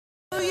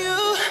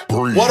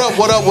free.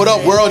 What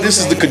up, world? This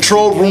is the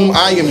Control Room.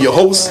 I am your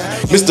host,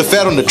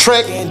 Mr.Phat on the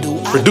track,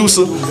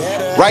 producer.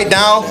 Right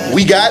now,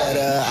 we got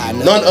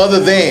none other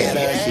than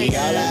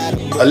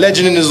a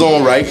legend in his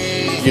own right,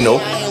 you know.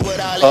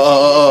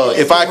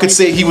 If I could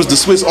say he was the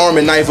Swiss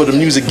Army knife of the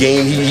music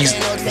game, he's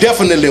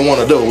definitely one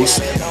of those.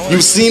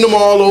 You've seen him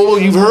all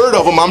over, you've heard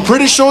of him. I'm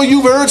pretty sure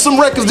you've heard some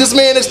records this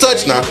man has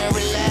touched now.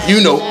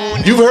 You know,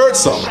 you've heard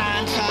some.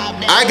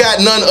 I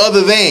got none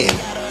other than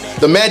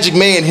the Magic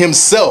Man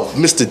himself,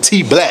 Mr.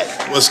 T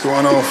Black. What's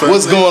going on, family?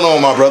 What's going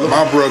on, my brother?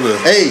 My brother.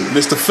 Hey.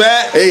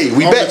 Mr.Phat. Hey,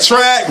 we on back. The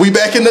track. We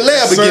back in the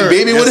lab yes, again,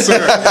 baby. Yes, sir.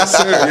 Yes,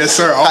 sir. Yes,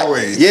 sir.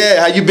 Always.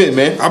 How you been,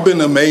 man? I've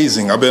been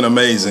amazing. That's you know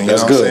good.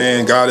 what I'm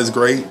saying? God is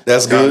great.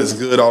 That's God good. is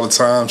good all the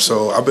time.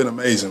 So I've been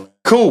amazing.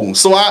 Cool.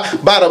 So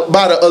by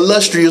the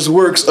illustrious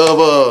works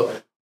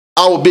of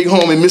our big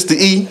homie, Mr.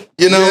 E,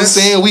 you know what I'm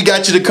saying? We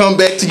got you to come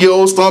back to your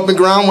old stomping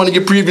ground, one of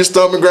your previous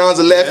stomping grounds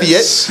in Lafayette.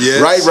 Yes.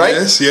 Right?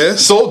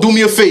 Yes. So do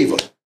me a favor.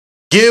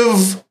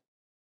 Give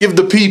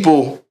the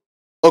people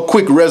a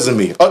quick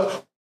resume,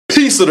 a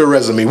piece of the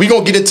resume. We're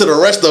going to get into the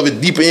rest of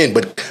it deeper in,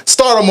 but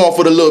start them off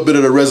with a little bit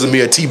of the resume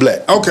of T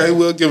Black. Okay,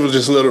 we'll give it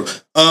just a little.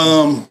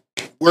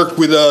 Worked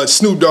with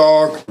Snoop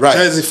Dogg, right.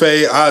 Jazzy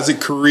Faye, Isaac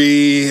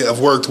Curry. I've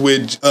worked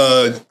with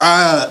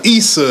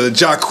Issa,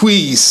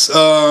 Jacquees.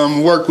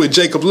 Worked with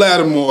Jacob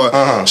Lattimore,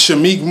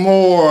 Shamik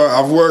Moore.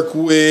 I've worked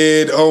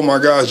with,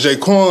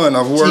 Jaquan.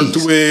 I've worked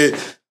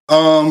with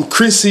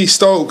Chrissy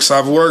Stokes.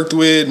 I've worked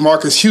with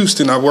Marcus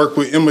Houston. I've worked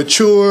with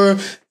Immature,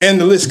 and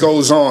the list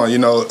goes on. You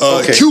know,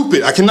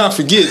 Cupid. I cannot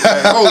forget.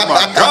 Oh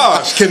my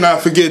gosh,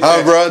 cannot forget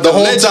that. Bro, the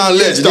hometown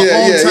legend. The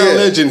hometown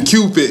legend,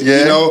 Cupid. Yeah.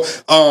 You know,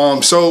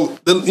 so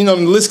the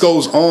list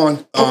goes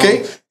on.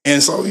 Okay.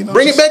 And so, you know,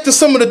 bring it back to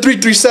some of the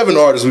 337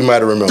 artists we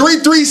might have remembered.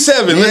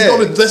 337.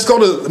 Let's go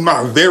to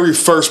my very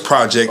first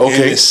project. Okay.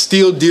 And it's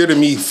still dear to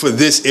me for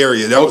this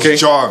area. That was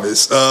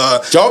Jarvis.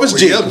 Jarvis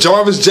Jacob. Yep,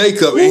 Jarvis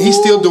Jacob. And he's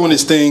still doing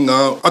his thing.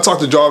 I talk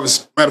to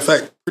Jarvis, matter of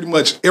fact, pretty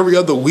much every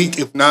other week,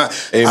 if not.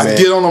 Hey, I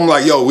get on him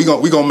like, yo, we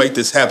gonna make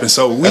this happen.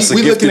 So we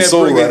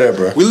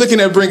looking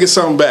at bringing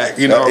something back,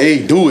 you know.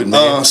 Hey, do it,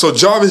 man. So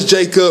Jarvis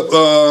Jacob,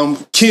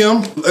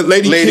 Kim,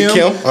 Lady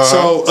Kim.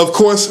 So of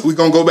course we're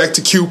gonna go back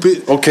to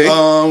Cupid. Okay.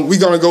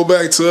 We're gonna go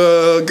back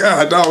to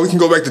we can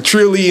go back to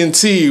Trilly and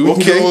T. We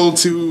can go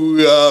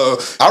to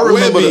I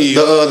remember Webby,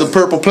 the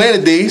Purple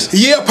Planet days.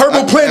 Yeah,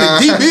 Purple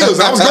Planet, D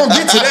Bills. I was gonna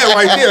get to that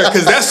right there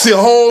because that's the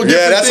whole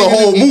that's a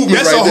whole movement.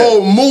 That's a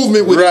whole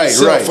movement with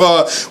itself.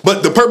 Right.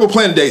 But the Purple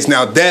Planet days.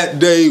 Now that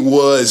day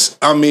was,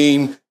 oh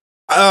man,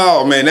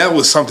 that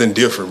was something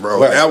different,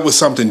 bro. Right. That was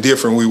something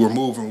different we were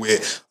moving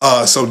with.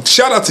 So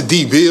shout out to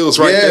D Bills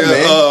right there,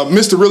 man.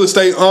 Mr. Real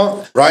Estate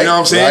right? You know what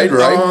I'm saying?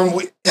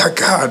 Right.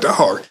 God,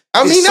 dog.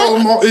 I mean,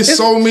 it's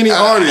so many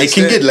artists. It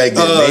can get like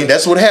that, man.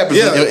 That's what happens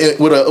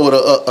with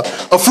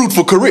a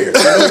fruitful career.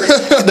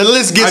 The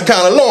list gets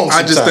kind of long.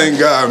 I just thank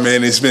God,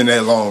 man. It's been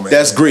that long, man.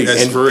 That's great.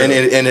 That's for real.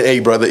 And hey,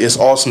 brother, it's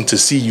awesome to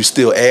see you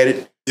still at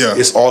it. Yeah.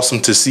 It's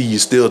awesome to see you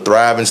still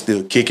thriving,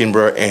 still kicking,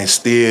 bro, and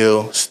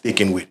still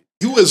sticking with it.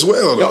 You as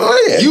well, though.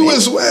 Oh, yeah, you man.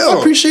 as well. I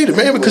appreciate it,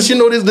 man, because you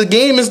know the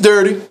game is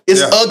dirty.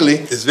 It's ugly.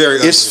 It's very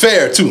ugly. It's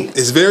fair, too.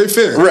 It's very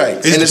fair. Right.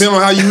 It depends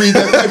on how you read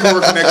that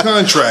paperwork and that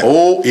contract.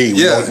 Oh, hey,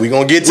 we're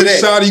going to get to that.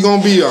 Which side are you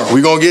going to be on?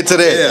 We're going to get to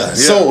that. Yeah.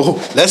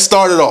 So, let's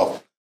start it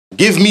off.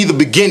 Give me the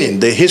beginning,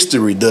 the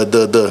history,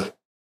 the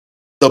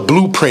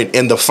blueprint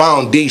and the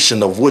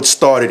foundation of what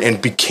started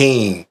and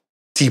became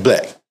T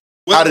Black.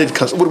 How did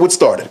it, what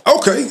started?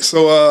 Okay,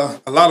 so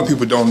a lot of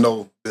people don't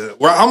know. I'm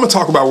going to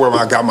talk about where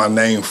I got my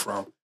name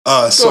from.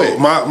 So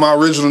my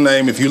original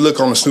name, if you look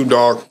on the Snoop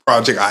Dogg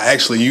project, I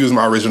actually use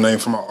my original name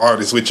for my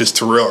artist, which is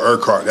Tyrell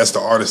Urquhart. That's the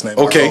artist name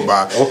I go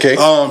by. Okay.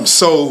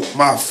 So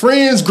my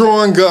friends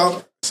growing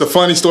up, it's a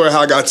funny story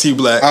how I got T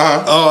Black.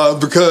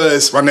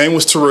 Because my name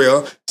was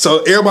Tyrell.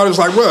 So everybody was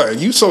like, "Bro,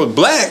 you so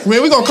black,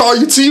 man. We're gonna call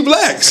you T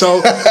Black."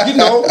 So you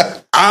know,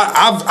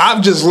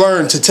 I've just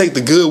learned to take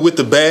the good with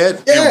the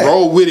bad and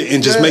roll with it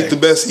and just make the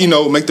best. You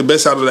know, make the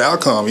best out of the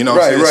outcome. You know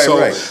what I'm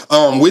saying?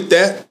 So with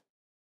that.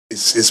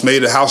 It's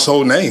made a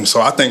household name,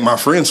 so I thank my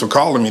friends for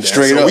calling me that.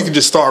 Straight up. We can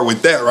just start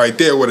with that right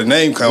there, where the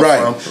name comes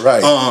from.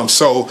 Right.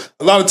 So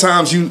a lot of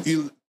times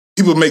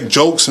people make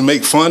jokes and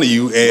make fun of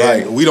you,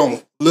 and we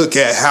don't look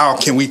at how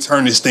can we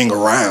turn this thing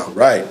around.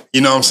 Right. You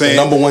know what I'm saying?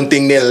 The number one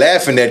thing they're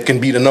laughing at can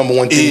be the number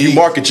one thing you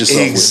market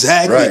yourself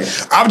exactly.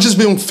 with. I've just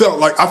I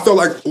felt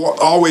like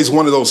always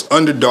one of those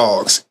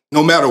underdogs,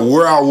 no matter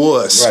where I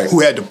was, who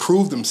had to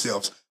prove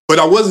themselves. But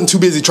I wasn't too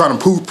busy trying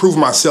to prove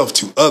myself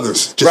to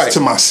others, just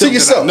to myself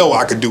that I know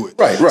I could do it.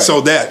 Right.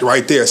 So that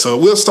right there. So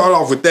we'll start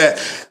off with that.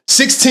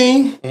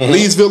 16,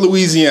 Leesville,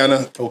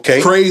 Louisiana.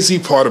 Okay. Crazy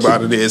part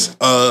about it is,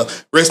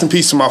 rest in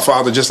peace to my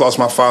father. Just lost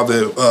my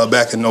father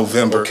back in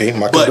November. Okay,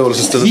 my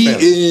condolences to the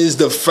family. He is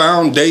the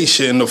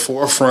foundation, the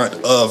forefront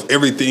of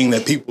everything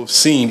that people have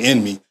seen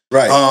in me.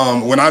 Right.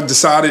 When I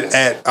decided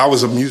I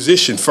was a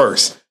musician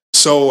first.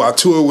 So I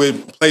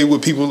played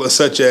with people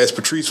such as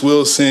Patrice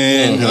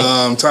Wilson,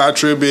 Ty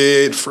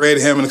Tribbett, Fred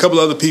Hammond, a couple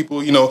other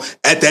people, you know,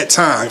 at that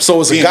time.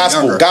 So it's a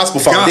gospel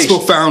foundation. Gospel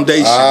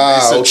foundation.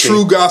 It's a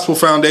true gospel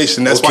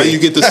foundation. That's why you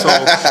get the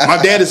soul.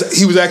 My dad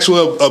he was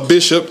actually a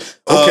bishop.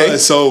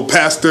 So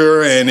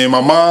pastor, and then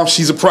my mom,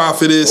 she's a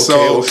prophetess.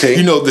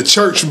 You know, the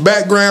church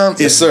background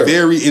is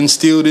very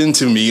instilled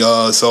into me.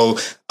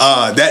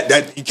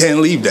 That you can't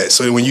leave that.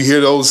 So when you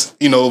hear those,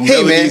 you know,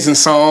 melodies and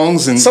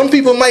songs, and some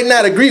people might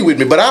not agree with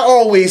me, but I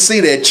always say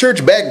that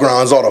church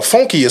backgrounds are the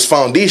funkiest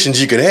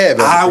foundations you could have.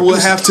 I would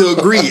have to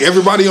agree.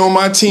 Everybody on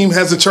my team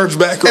has a church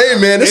background. Hey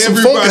man, there's some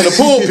funk in the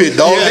pulpit,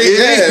 dog.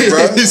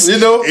 Bro. You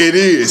know, it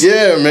is.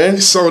 Yeah, man.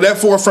 So that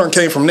forefront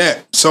came from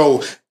that.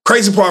 So.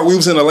 Crazy part, we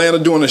was in Atlanta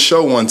doing a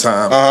show one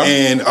time,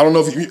 and I don't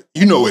know if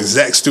you know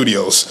Exact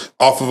Studios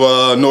off of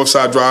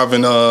Northside Drive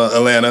in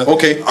Atlanta.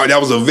 Okay. That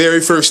was the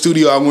very first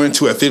studio I went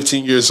to at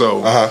 15 years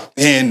old.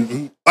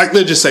 And like,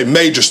 let's just say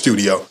major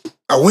studio.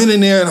 I went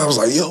in there and I was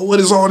like, yo, what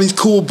is all these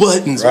cool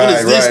buttons? What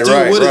does this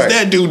do? What does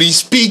that do? These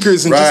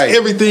speakers and just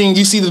everything.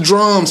 You see the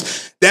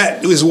drums.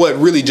 That is what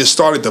really just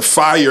started the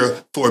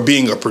fire for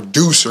being a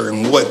producer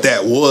and what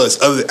that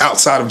was,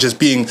 outside of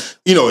just being,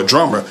 you know, a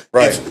drummer.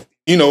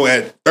 You know,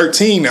 at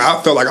 13,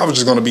 I felt like I was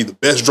just going to be the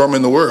best drummer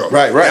in the world.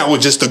 That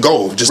was just the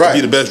goal, just to be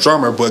the best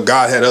drummer, but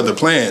God had other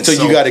plans. So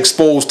you got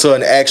exposed to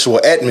an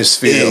actual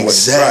atmosphere.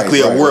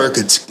 Exactly, where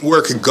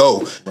it could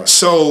go.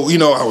 So, you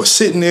know, I was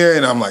sitting there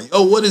and I'm like,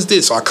 oh, what is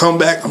this? So I come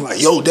back, I'm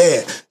like, yo,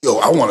 Dad,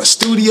 I want a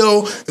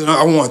studio. You know,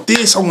 I want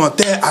this, I want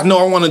that. I know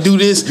I want to do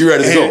this. You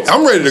ready to go?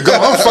 I'm ready to go.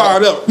 I'm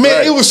fired up.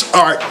 Man, it was,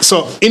 all right.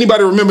 So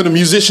anybody remember the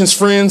Musician's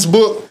Friends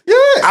book? Yeah.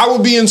 I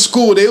would be in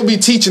school. They would be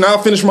teaching.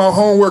 I'll finish my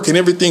homework and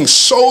everything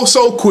so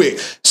quick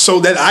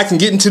so that I can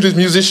get into this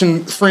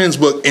Musician Friends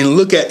book and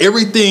look at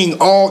everything.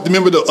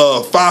 Remember the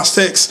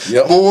Fostex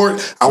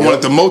board? I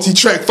wanted the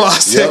multi-track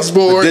Fostex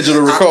board. The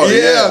digital recorder.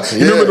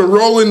 Remember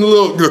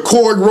the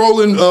cord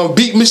rolling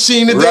beat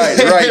machine? Right.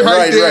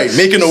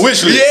 Making a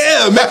wish list.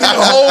 Yeah, making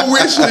a whole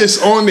wish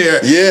list on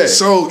there. Yeah.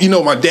 So, you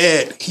know, my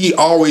dad, he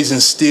always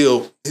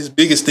instilled, his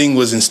biggest thing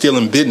was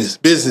instilling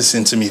business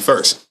into me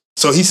first.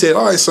 So he said,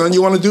 all right, son,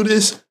 you want to do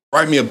this?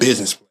 Write me a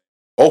business plan.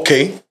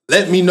 Okay.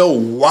 Let me know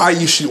why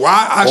I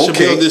should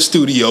build this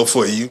studio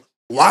for you,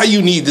 why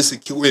you need this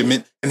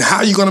equipment, and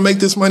how you going to make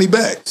this money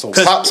back. So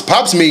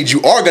Pops made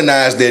you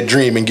organize that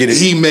dream and get it.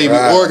 He made me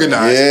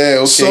organize. Yeah,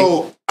 okay.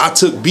 So I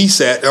took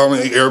BSAT.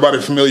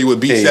 Everybody familiar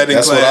with BSAT in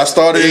that's class? That's what I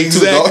started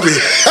exactly.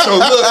 So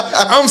look,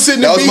 I'm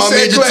sitting in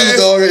BSAT class.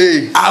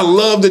 Too, I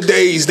love the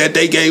days that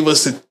they gave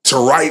us to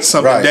write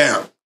something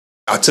down.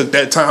 I took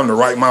that time to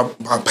write my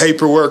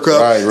paperwork up,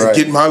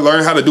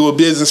 learn how to do a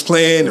business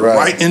plan, and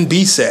write in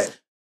BSAT.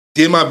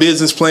 Did my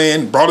business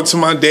plan, brought it to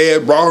my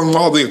dad, brought him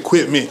all the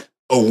equipment.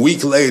 A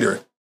week later,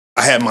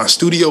 I had my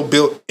studio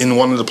built in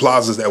one of the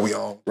plazas that we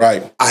own.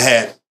 I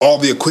had all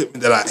the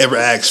equipment that I ever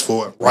asked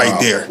for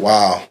there.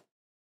 Wow.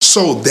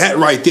 So that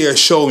right there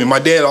showed me. My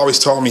dad always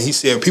told me, he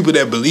said, people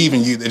that believe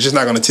in you, they're just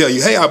not going to tell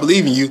you, hey, I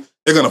believe in you.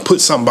 They're going to put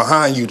something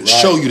behind you to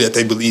show you that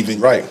they believe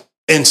in you.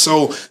 And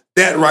so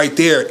that right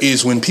there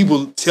is when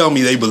people tell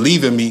me they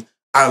believe in me,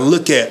 I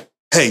look at,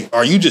 hey,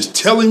 are you just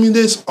telling me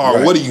this,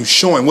 or what are you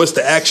showing? What's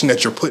the action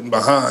that you're putting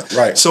behind?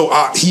 So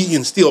he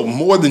instilled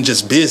more than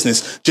just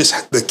business,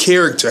 just the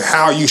character,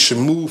 how you should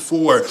move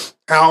forward,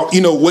 how,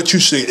 you know, what you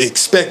should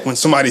expect when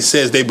somebody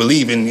says they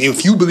believe in.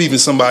 If you believe in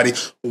somebody,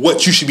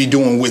 what you should be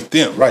doing with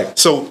them.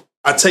 So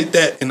I take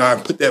that and I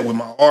put that with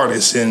my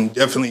artists and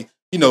definitely,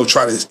 you know,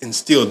 try to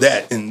instill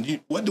that.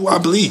 And what do I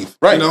believe?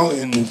 You know,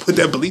 and put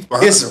that belief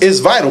behind it. It's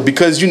vital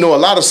because, you know, a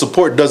lot of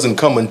support doesn't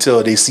come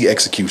until they see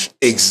execution.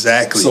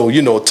 Exactly. So,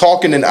 you know,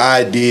 talking and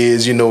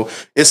ideas, you know,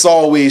 it's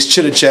always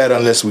chitter-chat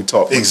unless we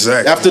talk.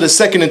 Exactly. After the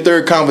second and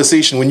third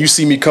conversation, when you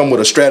see me come with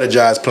a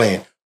strategized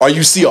plan, or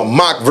you see a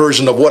mock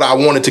version of what I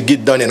wanted to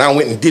get done and I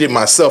went and did it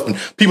myself, and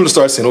people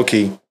start saying,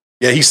 okay,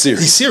 yeah, he's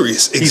serious. He's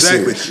serious.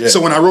 Exactly. He's serious, yeah.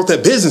 So when I wrote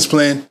that business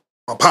plan,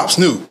 my pops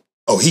knew,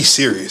 oh, he's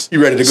serious. He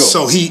ready to go.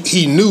 So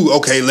he knew,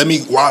 okay,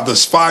 while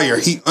this fire,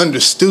 he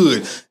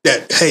understood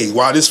that, hey,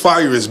 while this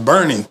fire is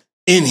burning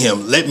in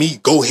him, let me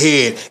go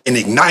ahead and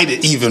ignite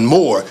it even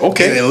more.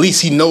 Okay. And at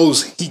least he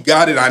knows he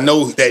got it. I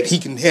know that he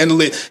can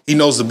handle it. He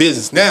knows the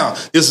business. Now,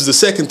 this is the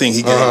second thing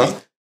he gave me.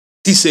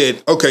 He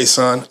said, okay,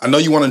 son, I know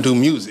you want to do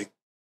music,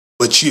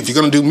 but if you're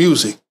going to do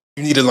music,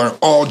 you need to learn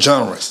all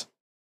genres.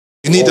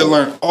 You need to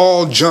learn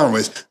all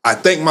genres. I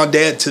thank my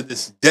dad to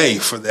this day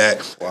for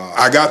that. Wow.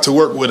 I got to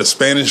work with a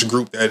Spanish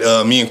group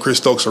that me and Chris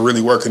Stokes are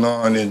really working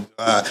on, and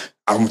I'm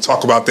going to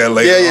talk about that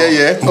later.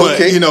 Yeah.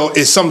 But, you know,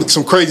 it's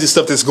some crazy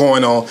stuff that's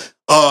going on.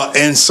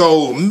 And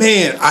so,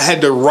 man, I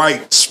had to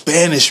write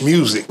Spanish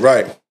music.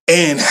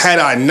 And had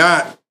I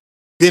not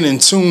been in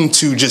tune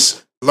to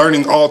just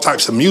learning all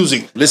types of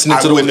music, listening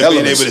to I wouldn't have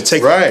elements. been able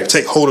to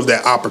take hold of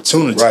that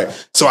opportunity.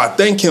 So I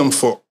thank him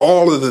for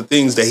all of the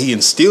things that he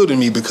instilled in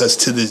me, because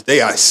to this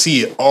day I see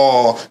it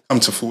all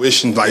come to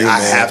fruition. Like, I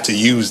have to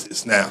use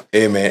this now.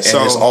 Amen. So,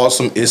 and it's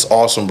awesome. It's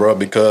awesome, bro,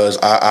 because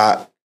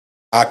I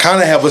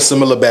kind of have a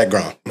similar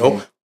background. You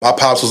know, my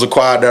pops was a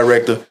choir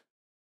director.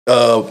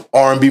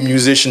 R&B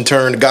musician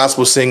turned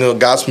gospel singer,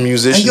 gospel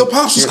musician. And your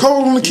pops was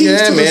cold on the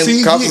keys too. Man.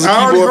 See, Pops was a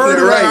I already keyboard heard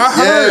player, it. right? I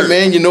heard. Yeah,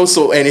 man. You know,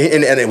 so and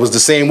it was the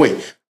same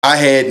way. I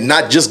had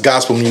not just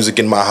gospel music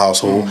in my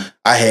household.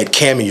 I had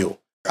Cameo.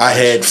 I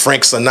had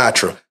Frank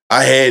Sinatra.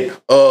 I had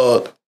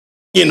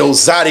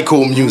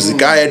Zydeco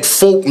music. I had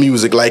folk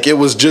music. Like, it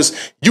was just,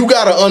 you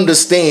gotta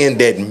understand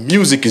that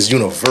music is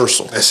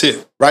universal. That's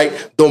it. Right?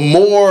 The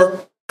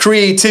more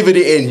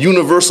creativity and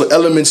universal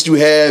elements you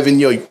have in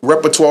your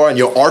repertoire and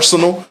your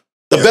arsenal,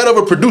 the better of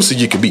a producer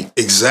you can be.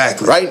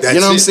 Exactly. Right? That's you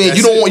know what I'm saying?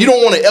 You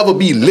don't want to ever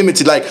be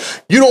limited. Like,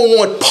 you don't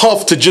want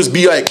Puff to just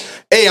be like,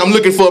 hey, I'm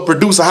looking for a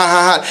producer.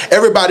 Ha.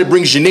 Everybody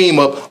brings your name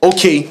up.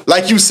 Okay,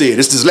 like you said,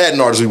 it's this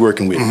Latin artist we're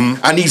working with.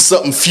 I need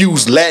something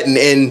fused Latin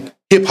and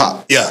hip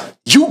hop. Yeah.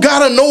 You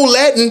gotta know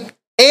Latin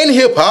and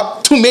hip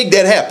hop to make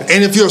that happen.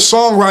 And if you're a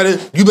songwriter,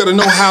 you better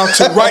know how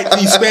to write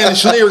these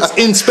Spanish lyrics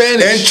in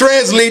Spanish and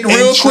translate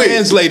real quick.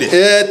 Translate it.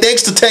 Yeah,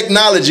 thanks to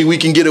technology, we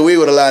can get away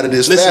with a lot of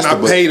this. Listen, I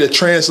paid a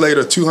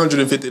translator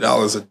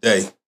 $250 a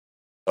day.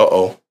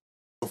 For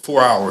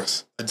 4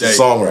 hours a day.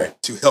 Songwrite.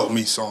 To help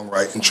me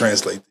songwrite and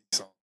translate these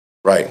songs.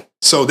 Right.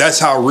 So that's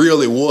how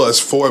real it was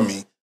for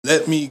me.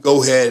 Let me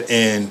go ahead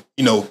and,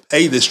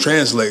 pay this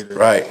translator.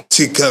 Right.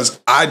 Because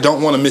I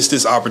don't want to miss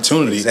this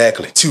opportunity.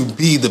 To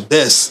be the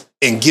best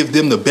and give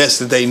them the best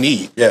that they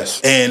need.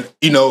 Yes. And,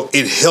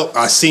 it helped.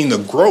 I seen the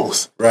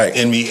growth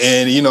in me.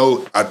 And,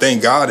 I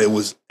thank God it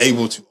was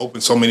able to open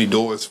so many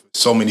doors for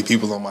so many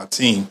people on my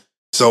team.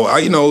 So,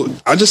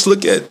 I just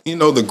look at,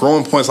 the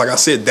growing points. Like I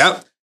said,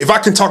 that if I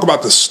can talk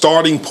about the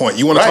starting point,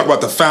 you want to talk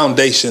about the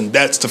foundation,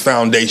 that's the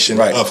foundation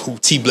of who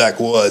T-Black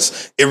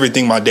was.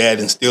 Everything my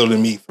dad instilled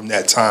in me from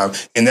that time.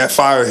 And that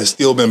fire has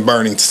still been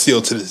burning still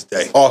to this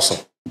day.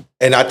 Awesome.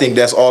 And I think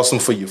that's awesome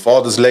for your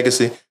father's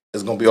legacy.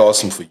 It's going to be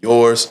awesome for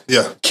yours.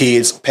 Yeah.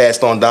 Kids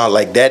passed on down.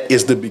 Like, that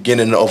is the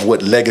beginning of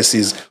what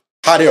legacies,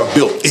 how they are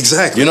built.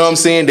 Exactly. You know what I'm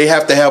saying? They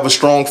have to have a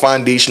strong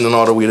foundation in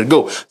order to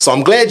go. So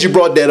I'm glad you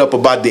brought that up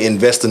about the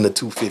investing the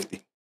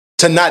 $250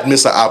 to not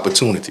miss an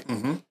opportunity.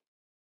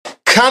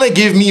 Kind of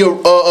give me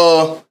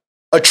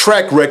a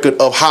track record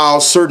of how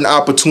certain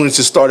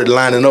opportunities started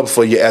lining up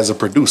for you as a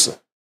producer.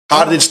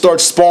 How did it start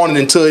spawning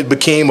until it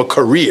became a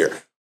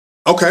career?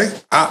 Okay.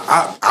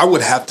 I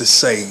would have to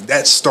say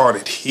that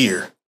started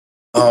here.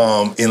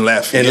 In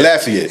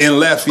Lafayette.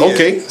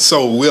 Okay.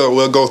 So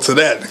we'll go to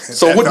that.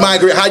 So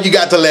how you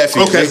got to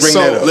Lafayette? Okay,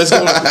 let's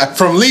go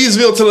from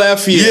Leesville to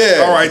Lafayette.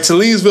 Yeah. All right, to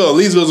Leesville.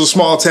 Leesville's a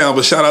small town,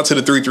 but shout out to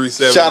the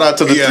 337. Shout out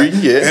to the 3,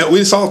 yeah. And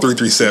we saw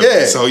 337.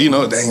 Yeah. So,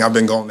 dang, I've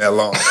been gone that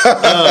long.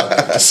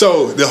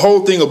 So the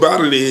whole thing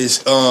about it is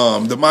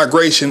the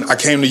migration, I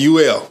came to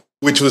UL,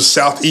 which was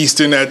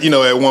Southeastern at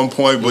one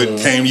point, but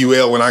came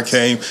UL when I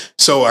came.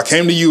 So I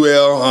came to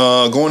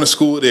UL, going to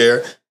school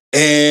there.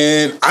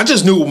 And I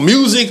just knew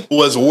music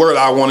was what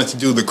I wanted to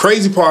do. The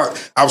crazy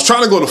part, I was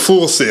trying to go to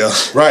Full Sail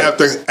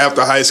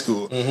after high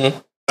school.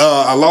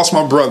 I lost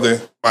my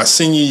brother my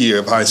senior year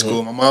of high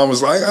school. My mom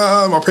was like,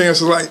 my parents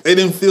was like, they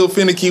didn't feel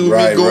finicky with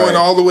me going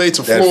all the way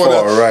to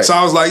Florida. So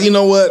I was like, you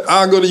know what?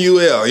 I'll go to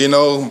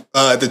UL.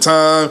 At the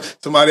time,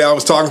 somebody I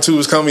was talking to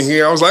was coming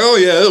here. I was like, oh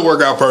yeah, it'll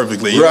work out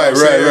perfectly. Right.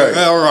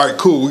 All right,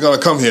 cool. We're going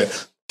to come here.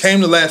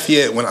 Came to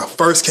Lafayette. When I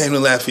first came to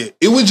Lafayette,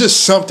 it was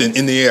just something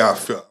in the air I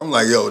felt. I'm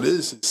like, yo,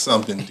 this is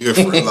something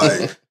different.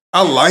 Like,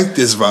 I like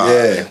this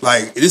vibe. Yeah.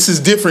 Like, this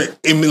is different.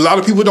 And a lot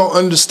of people don't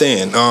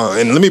understand.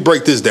 And let me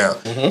break this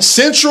down.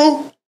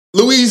 Central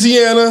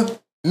Louisiana,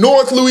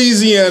 North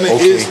Louisiana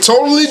is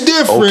totally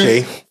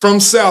different from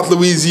South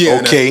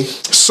Louisiana. Okay.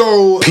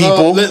 So,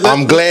 people,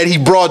 I'm glad he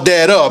brought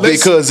that up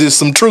because there's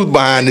some truth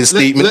behind this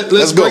statement.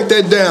 Let's break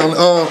that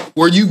down.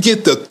 Where you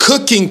get the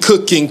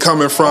cooking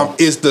coming from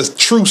is the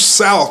true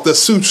South, the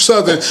true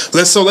Southern.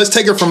 Let's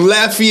take it from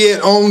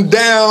Lafayette on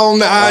down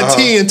the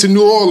I-10 to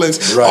New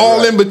Orleans,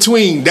 in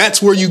between.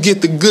 That's where you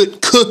get the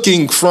good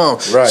cooking from.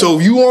 Right. So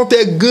if you want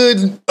that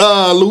good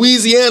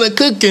Louisiana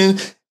cooking,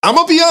 I'm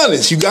going to be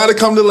honest. You got to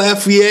come to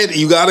Lafayette.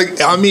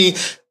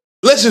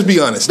 Let's just be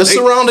honest. The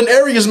surrounding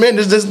areas, man,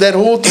 that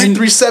whole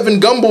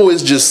 337 gumbo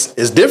is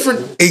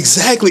different.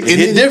 Exactly.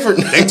 It's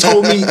different. They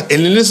told me, and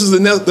then this is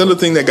another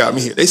thing that got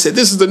me here. They said,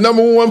 this is the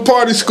 #1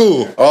 party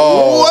school.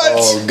 Oh,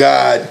 what?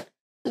 God.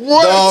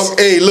 What? Dog,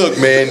 hey, look,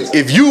 man,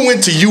 if you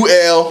went to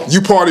UL,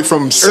 you party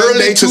from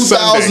Sunday to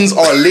 2000s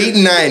or late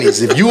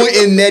 90s, if you were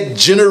in that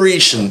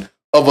generation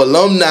of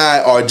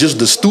alumni or just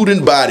the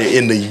student body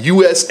in the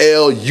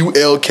USL,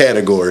 UL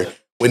category,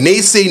 when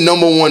they say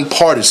 #1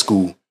 party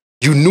school,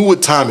 you knew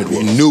what time it was.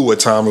 You knew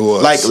what time it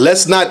was. Like,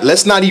 let's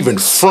not even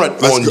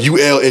front on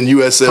UL and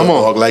USL. Come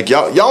on. Dog. Like,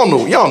 y'all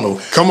know.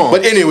 Come on.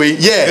 But anyway,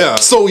 yeah.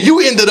 So you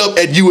ended up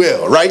at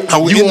UL, right?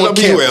 You ended up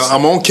at UL.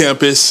 I'm on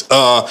campus.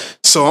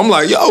 So I'm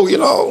like,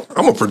 yo,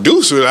 I'm a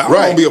producer. I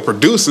want to be a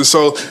producer.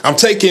 So I'm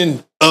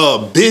taking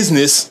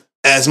business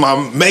as my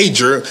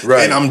major,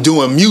 and I'm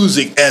doing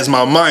music as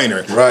my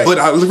minor. Right. But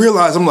I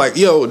realized, I'm like,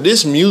 yo,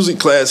 this music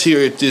class here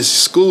at this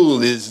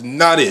school is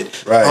not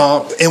it. Right.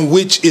 And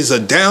which is a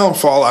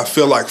downfall, I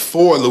feel like,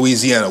 for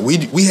Louisiana.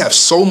 We have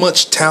so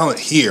much talent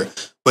here,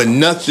 but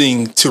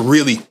nothing to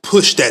really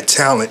push that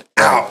talent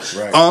out.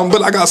 Right.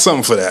 But I got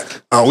something for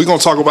that. We're gonna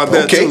talk about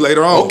that too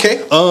later on. Okay.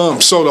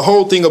 So the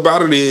whole thing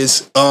about it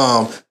is,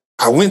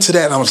 I went to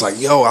that and I was like,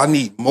 yo, I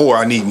need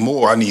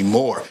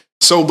more.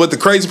 So, but the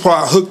crazy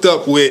part, I hooked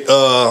up with,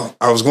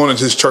 I was going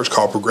to this church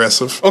called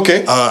Progressive.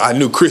 Okay. I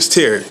knew Chris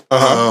Terry.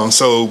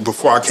 So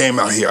before I came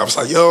out here, I was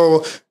like,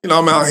 yo,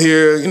 I'm out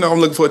here, I'm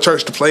looking for a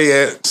church to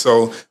play at.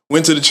 So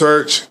went to the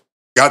church,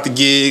 got the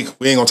gig.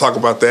 We ain't gonna talk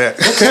about that.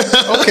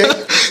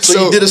 Okay.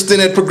 So you did a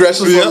stint at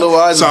Progressive for a little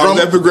while as a drummer? I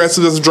was at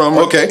Progressive as a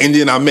drummer. Okay. And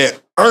then I met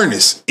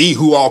Ernest, E,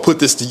 who all put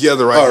this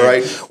together right here.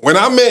 Right. When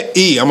I met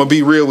E, I'm gonna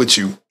be real with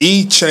you.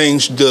 E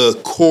changed the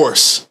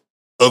course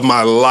of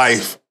my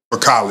life for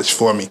college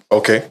for me.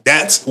 Okay.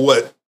 That's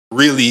what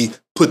really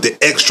put the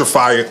extra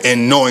fire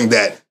in knowing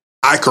that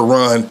I could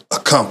run a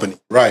company.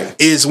 Right.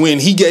 Is when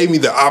he gave me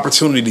the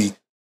opportunity.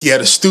 He had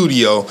a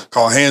studio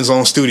called Hands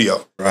On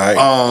Studio. Right.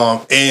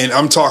 And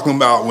I'm talking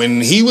about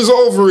when he was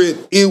over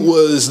it, it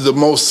was the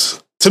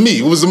most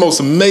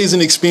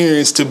amazing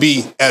experience to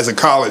be as a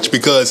college,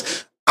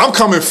 because I'm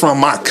coming from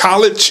my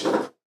college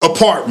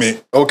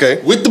apartment.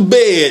 Okay. With the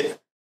bed,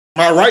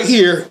 right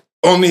here,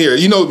 on here.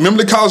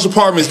 Remember the college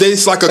apartments?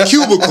 It's like a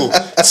cubicle.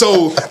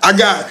 So I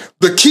got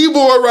the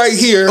keyboard right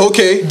here.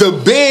 Okay. The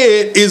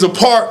bed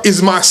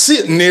is my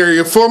sitting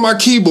area for my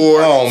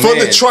keyboard,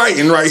 the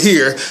Triton right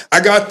here.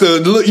 I got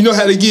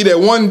how they get that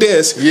one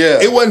desk.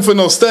 Yeah. It wasn't for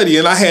no study.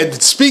 And I had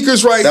the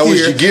speakers right here. That was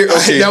your gear?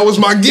 Okay. That was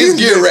my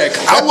gear rack.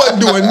 I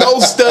wasn't doing no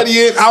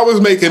studying. I was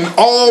making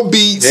all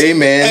beats. Hey,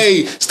 man.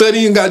 Hey,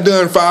 studying got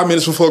done 5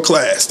 minutes before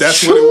class.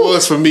 That's what it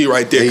was for me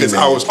right there, because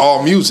I was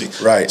all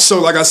music. Right. So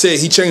like I said,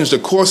 he changed the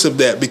course of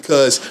that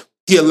because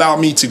he allowed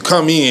me to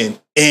come in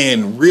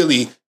and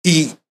really,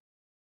 he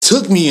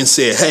took me and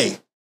said, hey,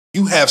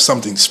 you have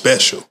something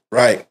special.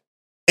 Right.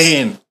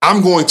 And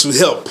I'm going to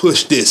help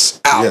push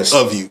this out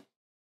of you.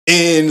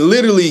 And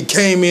literally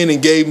came in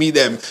and gave me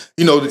that,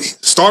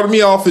 started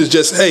me off as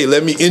just, hey,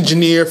 let me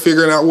engineer,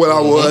 figuring out what I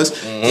was.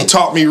 He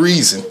taught me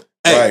reason.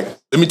 Hey,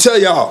 let me tell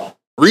y'all,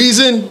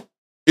 reason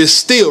is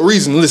still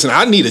reason. Listen,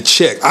 I need a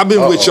check. I've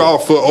been with y'all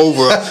for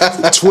over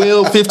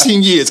 12,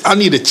 15 years. I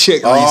need a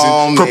check,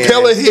 reason.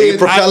 Propeller head.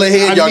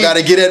 Head, y'all got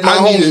to get at my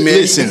homie, man.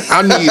 Listen,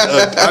 I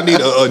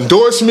need an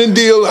endorsement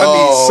deal. I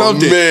need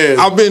something. Man.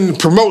 I've been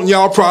promoting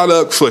y'all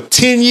product for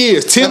 10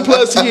 years, 10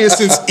 plus years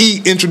since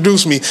E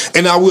introduced me,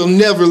 and I will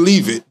never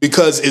leave it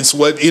because it's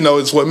what,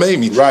 it's what made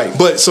me. Right.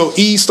 But so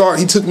he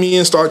took me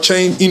in,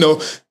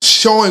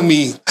 showing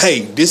me,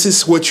 hey, this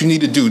is what you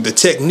need to do, the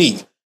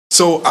technique.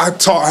 So I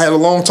had a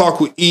long talk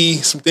with E.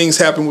 Some things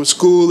happened with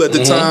school at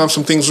the time.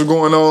 Some things were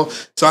going on.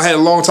 So I had a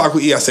long talk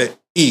with E. I said,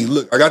 E,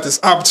 look, I got this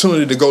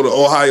opportunity to go to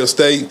Ohio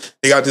State.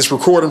 They got this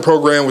recording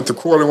program with the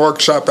recording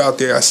workshop out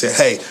there. I said,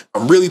 hey,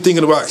 I'm really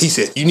thinking about it. He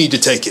said, you need to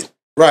take it.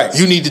 Right.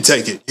 You need to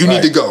take it. You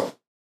need to go.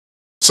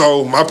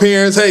 So my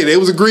parents, hey, they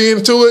was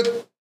agreeing to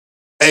it.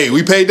 Hey,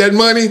 we paid that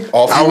money.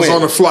 I was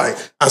on a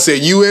flight. I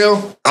said,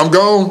 UL, I'm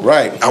gone.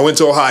 Right. I went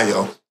to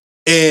Ohio.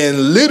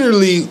 And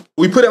literally,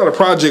 we put out a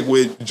project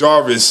with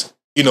Jarvis,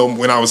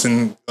 when I was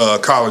in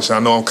college.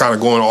 I know I'm kind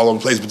of going all over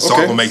the place, but it's all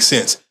going to make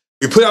sense.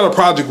 We put out a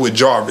project with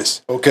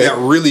Jarvis that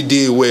really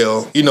did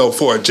well,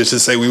 for it, just to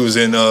say we was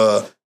in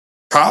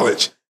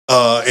college.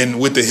 And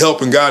with the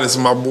help and guidance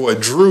of my boy,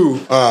 Drew,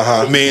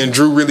 man,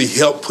 Drew really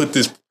helped put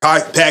this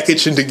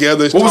packaging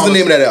together. What was the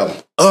name of that album?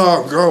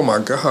 Oh my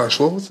gosh,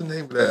 what was the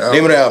name of that album?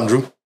 Name of the album,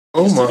 Drew.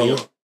 Oh my.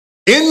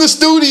 In the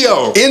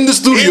studio. In the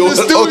studio.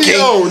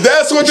 Okay.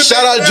 That's what.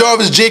 Shout out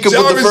Jarvis Jacob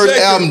with the first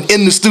album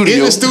in the studio.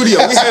 In the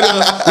studio.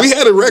 We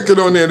had a record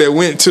on there that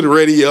went to the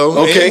radio.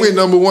 Okay. And it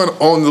went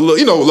 #1 on the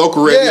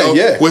local radio.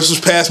 Yeah. Which was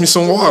Pass Me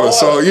Some Water.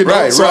 So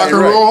I can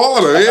roll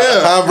harder.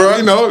 Yeah.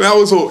 Bro.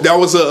 That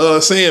was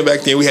a saying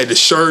back then. We had the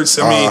shirts.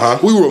 I mean,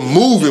 we were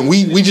moving.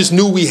 We just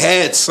knew we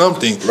had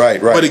something.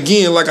 Right. But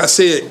again, like I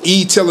said,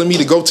 E telling me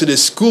to go to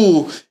this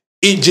school,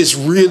 it just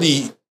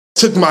really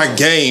took my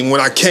game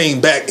when I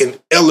came back and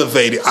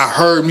elevated. I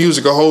heard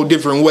music a whole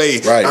different way.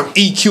 Right. I'm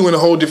EQing a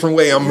whole different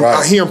way.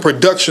 I hear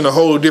production a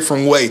whole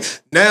different way.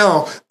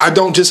 Now, I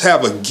don't just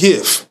have a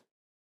gift.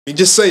 Let me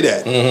just say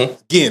that.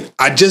 Again,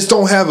 I just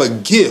don't have a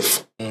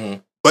gift,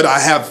 but I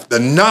have the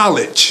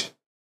knowledge.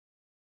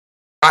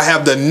 I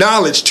have the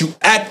knowledge to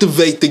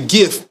activate the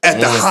gift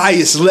at the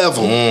highest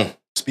level.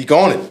 Speak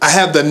on it. I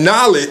have the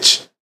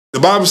knowledge.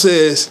 The Bible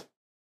says,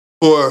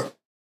 for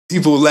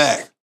people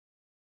lack.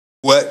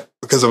 What?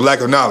 Because of lack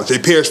of knowledge. They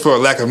perish for a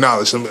lack of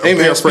knowledge.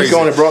 Amen. Speak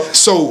on it, bro.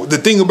 So the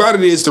thing about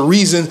it is the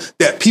reason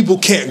that people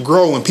can't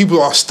grow and people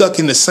are stuck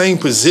in the same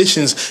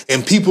positions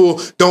and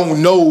people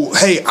don't know,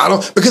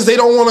 because they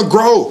don't want to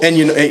grow. And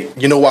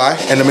you know why?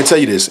 And let me tell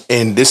you this.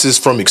 And this is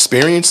from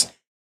experience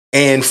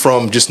and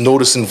from just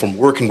noticing from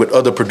working with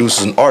other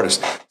producers and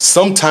artists.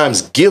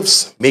 Sometimes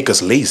gifts make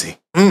us lazy.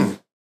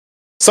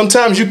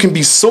 Sometimes you can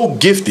be so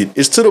gifted,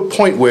 it's to the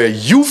point where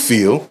you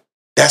feel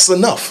that's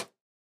enough.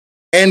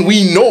 And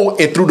we know,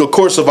 and through the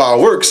course of our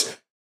works,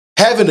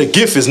 having a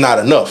gift is not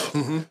enough.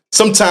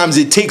 Sometimes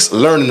it takes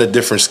learning a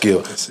different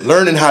skill,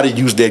 learning how to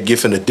use that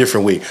gift in a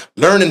different way,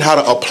 learning how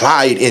to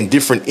apply it in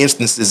different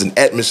instances and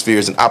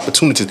atmospheres and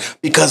opportunities,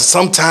 because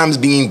sometimes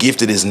being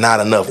gifted is not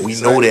enough. We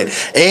know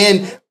that.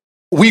 And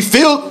we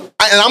feel,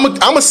 and I'm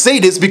going to say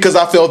this because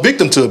I fell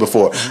victim to it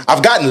before.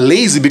 I've gotten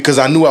lazy because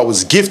I knew I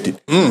was gifted.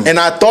 And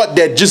I thought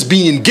that just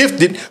being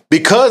gifted,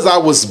 because I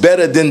was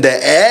better than the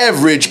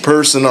average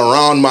person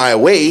around my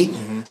way,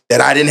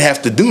 that I didn't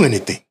have to do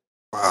anything.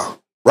 Wow.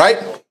 Right?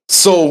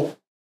 So,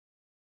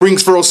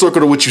 brings full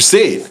circle to what you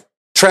said.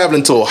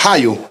 Traveling to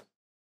Ohio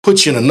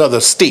puts you in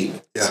another state,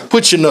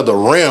 puts you in another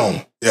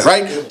realm,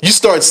 right? You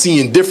start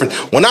seeing different.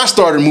 When I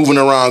started moving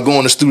around,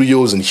 going to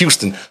studios in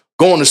Houston,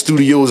 going to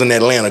studios in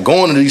Atlanta,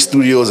 going to these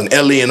studios in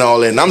LA and all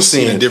that, and I'm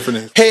seeing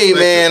different. Hey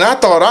man, I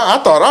thought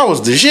I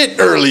was the shit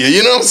earlier.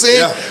 You know what I'm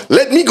saying?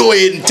 Let me go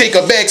ahead and take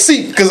a back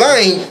seat because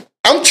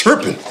I'm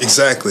tripping.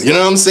 Exactly. You know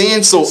what I'm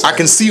saying? So I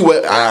can see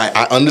what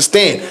I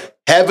understand.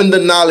 Having the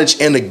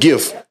knowledge and the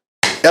gift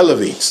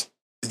elevates.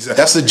 Exactly.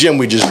 That's the gem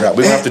we just dropped.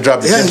 We don't have to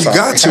drop the gem. You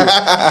got to.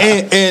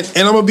 and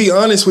I'm gonna be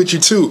honest with you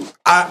too.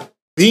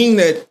 Being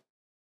that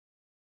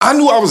I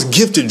knew I was a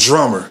gifted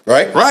drummer.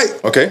 Right.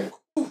 Okay.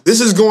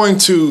 This is going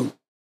to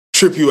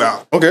trip you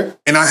out. Okay.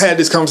 And I had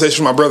this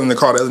conversation with my brother in the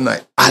car the other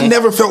night. I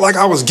never felt like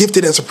I was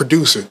gifted as a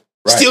producer.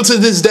 Right. Still to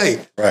this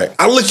day. Right.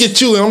 I look at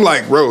you and I'm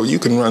like, bro, you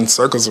can run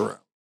circles around.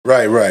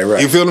 Right.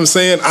 You feel what I'm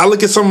saying? I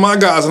look at some of my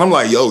guys and I'm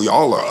like, yo,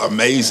 y'all are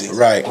amazing.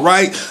 Right.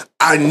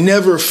 I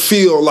never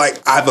feel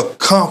like I've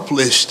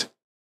accomplished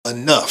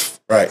enough.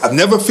 Right. I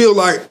never feel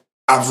like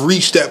I've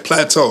reached that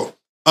plateau.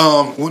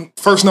 When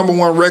first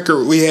 #1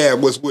 record we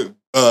had was with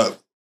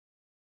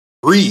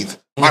Breathe.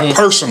 My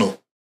personal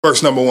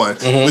first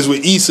 #1 was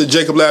with Issa,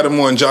 Jacob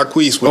Lattimore, and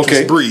Jacquees, which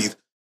was Breathe.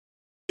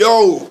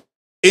 Yo,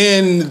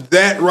 in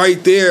that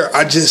right there,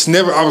 I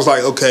was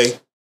like, okay,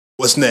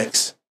 what's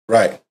next?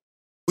 Right.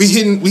 You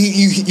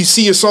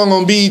see your song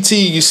on BET,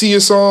 you see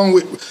your song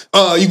with,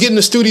 you get in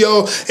the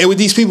studio and with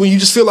these people, you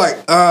just feel like,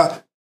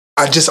 I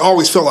just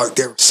always felt like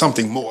there was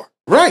something more.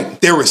 Right.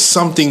 There was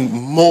something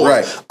more.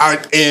 Right.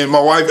 And my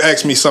wife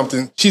asked me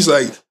something. She's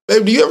like,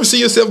 babe, do you ever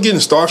see yourself getting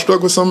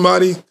starstruck with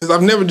somebody? Because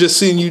I've never just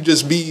seen you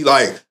just be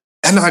like,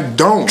 and I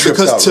don't.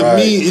 Because to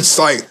me, it's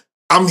like,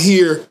 I'm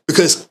here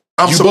because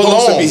I'm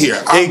supposed to be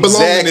here. I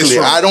belong in this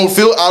room. I don't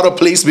feel out of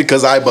place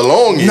because I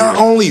belong here. Not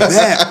only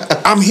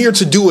that, I'm here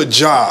to do a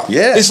job.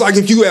 Yeah. It's like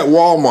if you at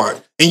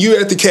Walmart and you're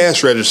at the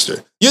cash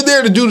register. You're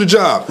there to do the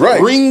job.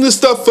 Right. Ring the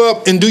stuff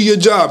up and do your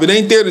job. It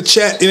ain't there to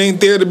chat. It ain't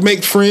there to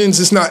make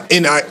friends. It's not.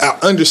 And I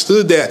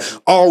understood that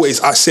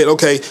always. I said,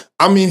 okay,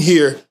 I'm in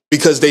here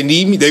because they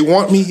need me, they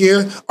want me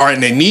here,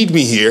 and they need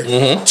me here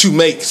to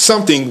make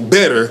something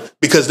better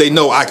because they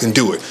know I can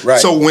do it. Right.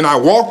 So when I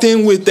walked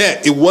in with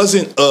that, it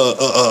wasn't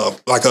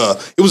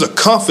it was a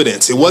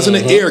confidence. It wasn't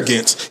an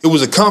arrogance. It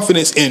was a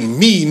confidence in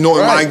me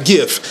knowing my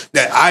gift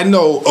that I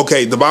know,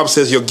 okay, the Bible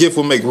says your gift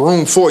will make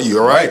room for you,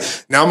 all right?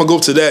 Now I'm going to go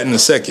to that in a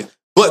second.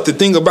 But the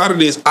thing about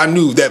it is I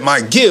knew that my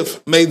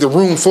gift made the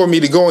room for me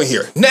to go in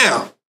here.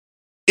 Now,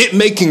 it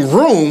making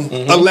room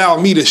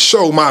allowed me to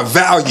show my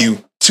value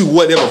to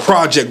whatever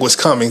project was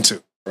coming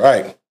to.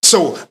 Right.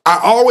 So I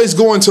always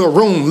go into a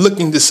room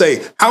looking to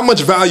say, how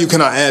much value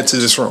can I add to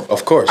this room?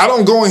 Of course. I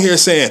don't go in here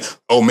saying,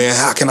 oh man,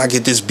 how can I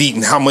get this beat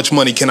and how much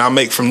money can I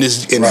make from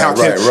this? And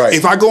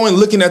if I go in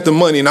looking at the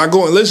money and I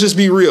go in, let's just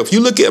be real. If you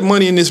look at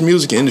money in this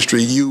music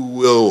industry, you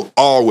will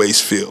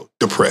always feel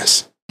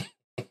depressed.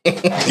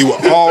 You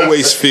will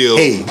always feel.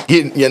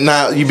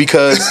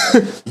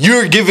 Because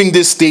you're giving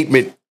this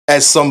statement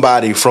as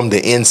somebody from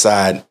the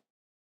inside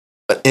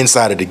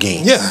of the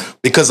game. Yeah.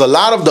 Because a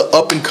lot of the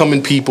up and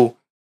coming people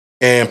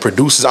and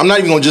producers, I'm not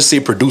even going to just say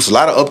producers, a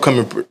lot of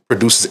upcoming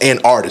producers and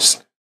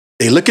artists,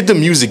 they look at the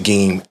music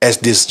game as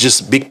this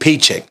just big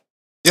paycheck.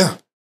 Yeah.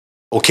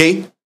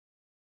 Okay?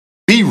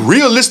 Be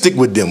realistic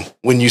with them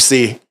when you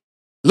say,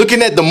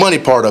 looking at the money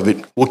part of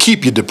it will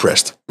keep you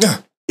depressed. Yeah.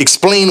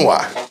 Explain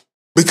why.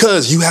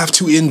 Because you have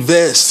to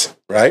invest.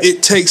 Right.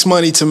 It takes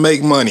money to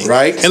make money.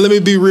 Right. And let me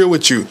be real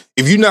with you.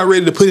 If you're not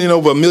ready to put in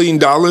over $1 million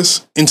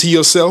into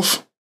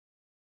yourself,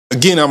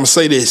 again, I'm going to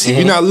say this. If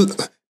you're not,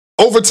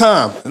 over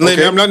time,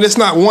 it's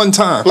not one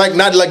time.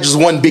 Not like just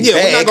one big bag.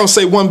 We're not going to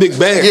say one big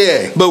bag.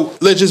 Yeah.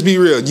 But let's just be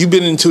real. You've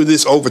been into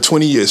this over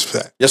 20 years,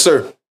 Phat. Yes,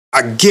 sir.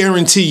 I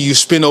guarantee you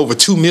spend over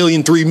 2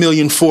 million, 3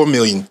 million, 4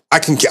 million. I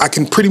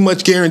can pretty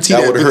much guarantee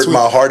that. That would hurt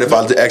my heart if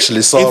I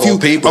actually saw it on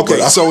paper. Okay,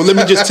 so let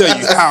me just tell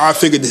you how I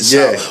figured this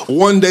out.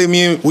 One day,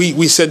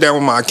 we sat down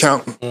with my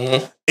accountant,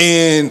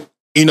 and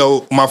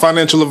my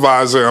financial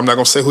advisor. I'm not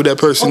gonna say who that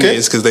person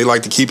is because they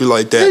like to keep it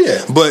like that.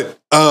 Yeah. But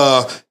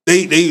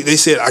they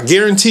said, I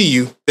guarantee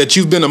you that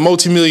you've been a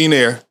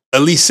multimillionaire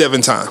at least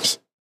 7 times.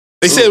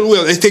 They said,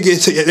 well,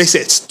 they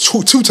said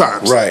two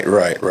times. Right.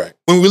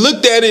 When we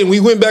looked at it and we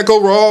went back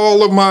over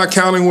all of my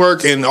accounting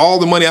work and all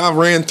the money I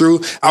ran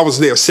through, I was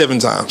there 7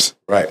 times.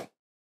 Right.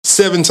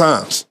 7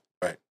 times.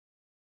 Right.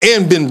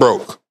 And been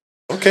broke.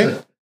 Okay.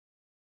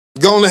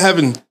 Going to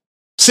having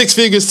 6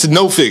 figures to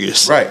no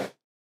figures. Right.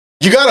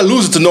 You gotta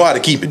lose it to know how to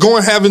keep it.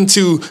 Going having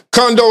to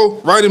condo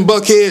right in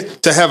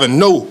Buckhead to having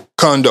no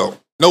condo,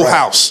 no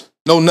house,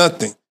 no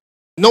nothing.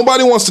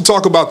 Nobody wants to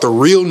talk about the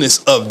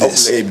realness of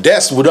this. Okay,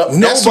 that's what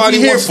we're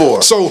here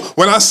for. So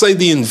when I say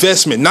the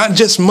investment, not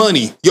just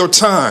money, your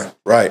time.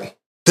 Right.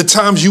 The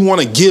times you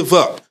want to give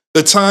up.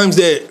 The times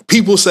that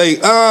people say,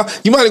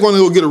 you might want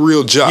to go get a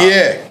real job.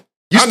 Yeah.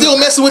 You still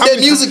messing with that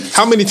music?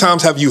 How many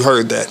times have you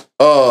heard that?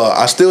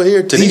 I still hear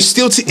it today. You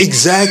still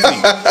exactly.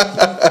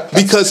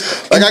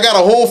 Because like I got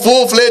a whole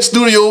full-fledged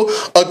studio,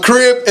 a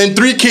crib, and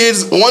 3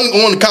 kids, one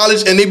going to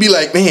college, and they be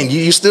like, man,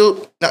 you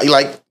still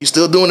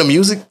doing the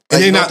music? Like,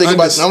 and they're not thinking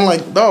about I'm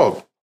like,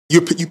 dog.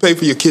 You pay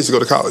for your kids to go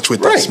to college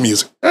with this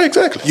music. Right,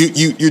 exactly.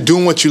 You're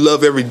doing what you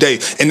love every day.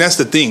 And that's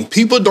the thing.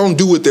 People don't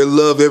do what they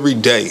love every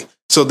day.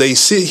 So they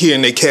sit here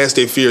and they cast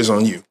their fears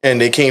on you.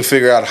 And they can't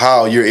figure out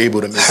how you're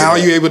able to make it. How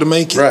you're able to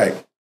make it.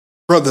 Right.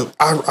 Brother,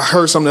 I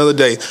heard something the other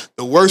day.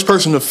 The worst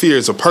person to fear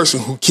is a person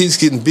who keeps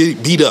getting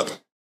beat up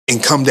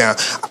and come down.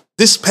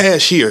 This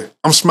past year,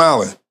 I'm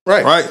smiling.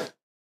 Right?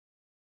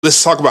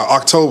 Let's talk about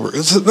October.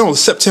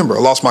 September,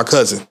 I lost my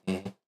cousin.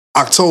 Mm-hmm.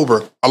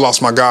 October, I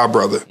lost my god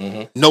brother.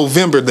 Mm-hmm.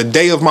 November, the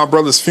day of my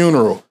brother's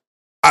funeral,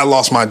 I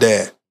lost my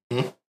dad.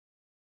 Mm-hmm.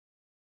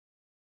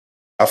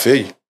 I feel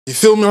you. You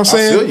feel me what I'm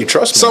saying? I feel you.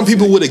 Trust me. Some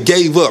people would have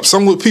gave up.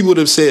 Some people would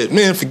have said,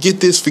 man, forget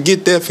this,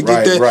 forget that,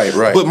 forget that.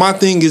 Right. But my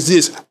thing is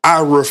this.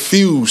 I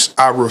refuse.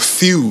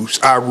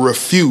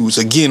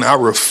 Again, I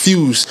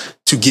refuse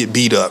to get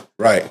beat up.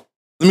 Right.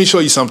 Let me show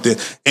you something.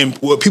 And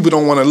what people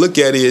don't want to look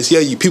at is,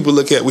 people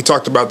look at, we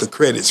talked about the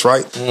credits,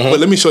 right? Mm-hmm.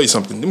 But let me show you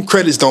something. Them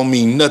credits don't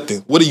mean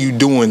nothing. What are you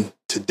doing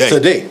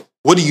today?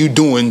 What are you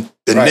doing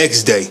the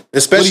next day?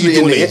 Especially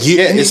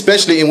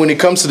especially when it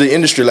comes to the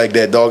industry like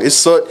that, dog. It's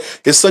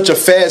such a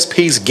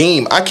fast-paced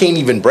game. I can't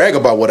even brag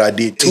about what I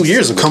did 2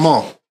 years ago. Come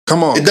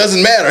on. It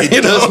doesn't matter.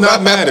 It does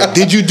not matter.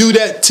 Did you do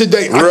that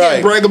today? I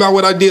can't brag about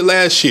what I did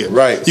last year.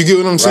 Right. You get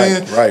what I'm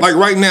saying? Right. Like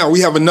right now,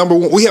 we have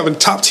a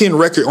top 10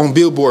 record on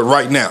Billboard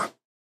right now.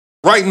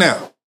 Right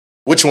now.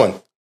 Which one?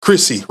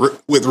 Chrissy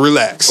with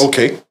Relax.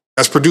 Okay.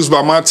 That's produced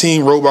by my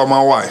team, wrote by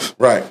my wife.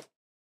 Right.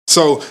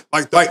 So,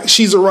 like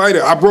she's a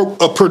writer. I broke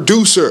a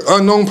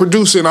unknown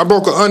producer, and I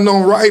broke an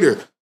unknown writer.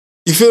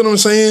 You feel what I'm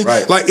saying?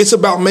 Right. Like, it's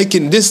about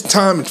making, this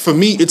time, for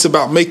me, it's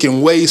about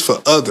making ways for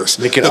others.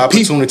 Making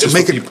opportunities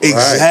for people.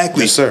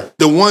 Exactly. Right. Yes, sir.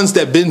 The ones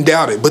that been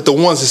doubted, but the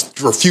ones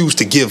that refuse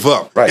to give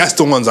up. Right. That's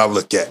the ones I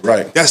look at.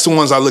 Right. That's the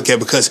ones I look at,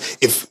 because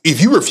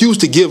if you refuse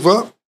to give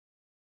up,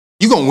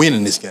 you're going to win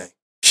in this game.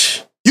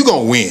 You're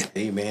going to win.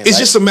 Hey, man, it's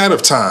just a matter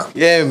of time.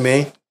 Yeah,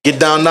 man. Get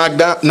down, knock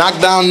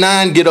down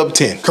 9, get up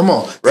 10. Come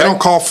on. They don't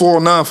call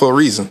 409 for a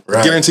reason. Right.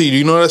 I guarantee you. Do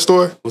you know that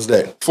story? What's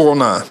that?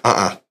 409.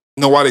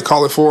 You know why they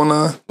call it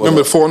 409?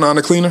 Remember the 409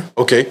 the cleaner?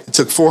 Okay. It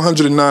took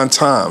 409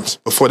 times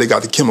before they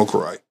got the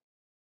chemical right.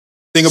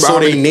 Think about so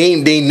they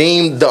named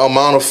the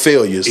amount of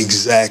failures.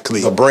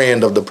 Exactly. The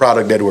brand of the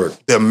product that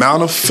worked. The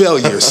amount of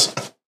failures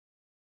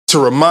to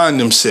remind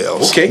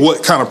themselves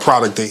what kind of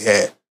product they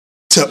had,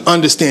 to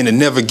understand and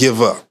never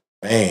give up.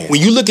 Man.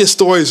 When you look at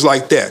stories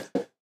like that,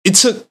 it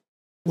took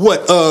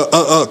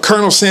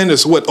Colonel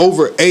Sanders,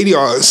 over 80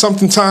 or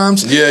something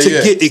times to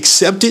get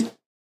accepted,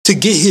 to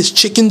get his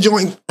chicken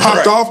joint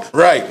popped off.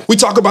 Right. We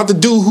talk about the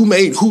dude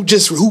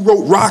who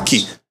wrote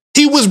Rocky.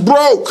 He was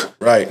broke.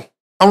 Right.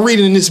 I'm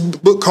reading this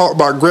book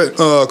by Grant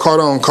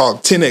Cardone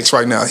called 10X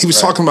right now. He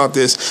was talking about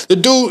this. The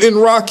dude in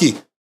Rocky,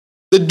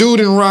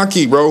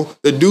 bro.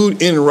 The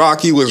dude in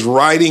Rocky was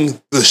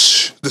writing the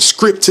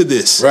script to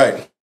this.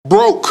 Right.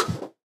 Broke.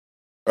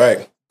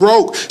 Right.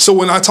 Broke. So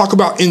when I talk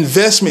about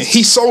investment,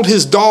 he sold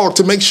his dog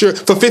for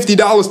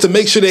 $50 to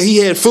make sure that he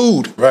had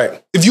food.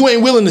 Right. If you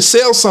ain't willing to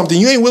sell something,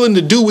 you ain't willing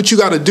to do what you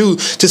got to do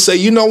to say,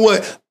 you know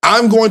what?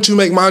 I'm going to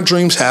make my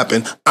dreams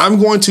happen. I'm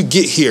going to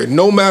get here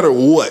no matter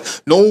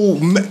what.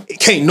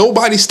 Can't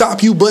nobody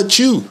stop you but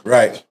you.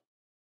 Right.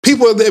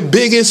 People are their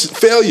biggest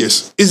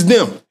failures. It's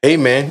them. Hey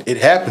man, it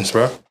happens,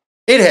 bro.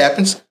 It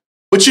happens.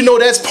 But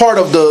that's part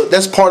of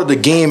the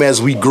game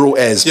as we grow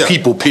as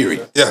people,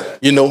 period. Yeah.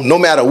 No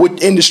matter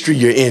what industry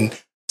you're in,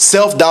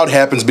 self-doubt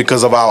happens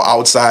because of our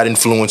outside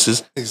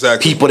influences.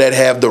 Exactly. People that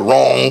have the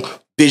wrong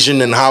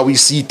vision and how we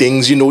see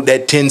things,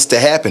 that tends to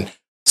happen.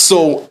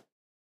 So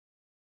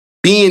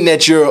being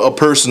that you're a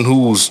person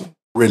who's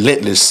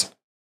relentless,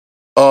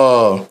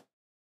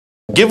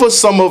 give us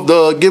some of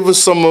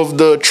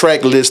the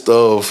track list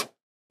of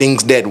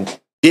things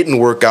that didn't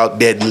work out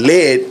that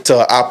led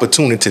to an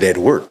opportunity that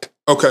worked.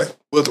 Okay.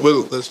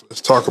 Let's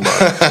talk about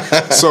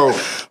it. So,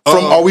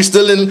 are we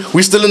still in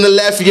the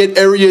Lafayette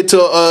area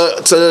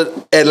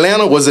to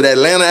Atlanta? Was it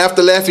Atlanta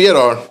after Lafayette,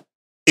 or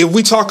if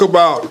we talk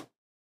about,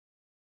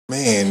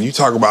 man, you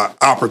talk about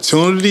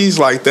opportunities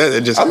like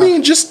that?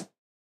 Just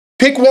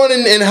pick one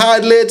and how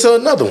it led to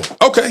another one.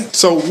 Okay,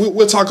 so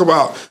we'll talk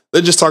about.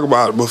 Let's just talk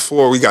about it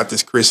before we got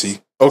this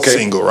Chrissy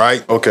single,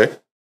 right? Okay.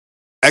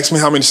 Ask me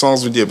how many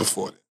songs we did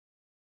before that.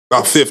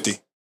 About 50.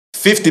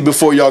 50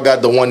 before y'all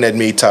got the one that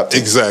made top 10.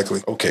 Exactly.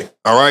 Okay.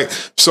 All right.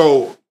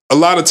 So a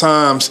lot of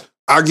times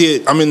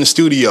I'm in the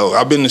studio.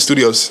 I've been in the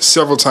studio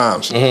several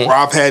times where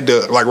I've had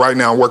to, like right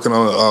now I'm working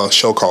on a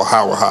show called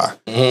Howard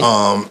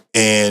High.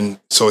 And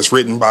so it's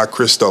written by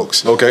Chris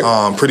Stokes. Okay.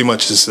 Pretty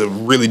much it's a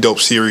really dope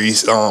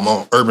series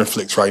on Urban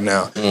Flicks right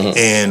now.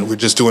 And we're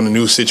just doing a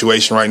new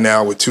situation right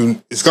now with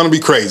it's going to be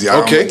crazy.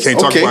 I can't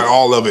talk about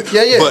all of it.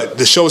 Yeah. But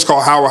the show is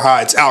called Howard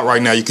High. It's out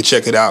right now. You can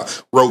check it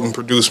out. Wrote and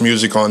produced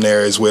music on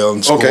there as well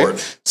and scored.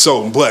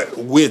 So, but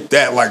with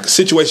that, like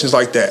situations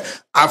like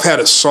that, I've had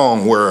a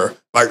song where,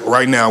 like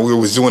right now, we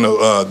was doing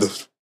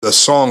the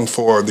song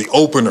for the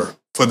opener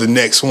for the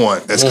next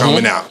one that's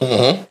coming out.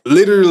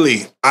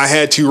 Literally, I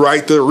had to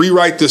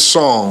rewrite the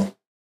song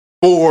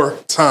 4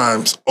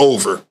 times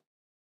over.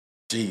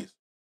 Jeez.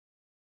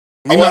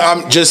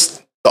 I'm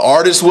just, the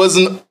artist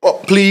wasn't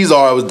pleased,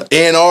 or it was the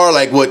A&R,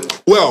 like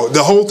what? Well,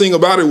 the whole thing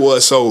about it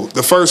was, so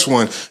the first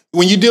one,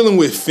 when you're dealing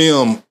with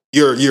film,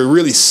 you're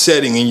really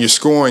setting and you're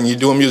scoring, you're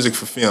doing music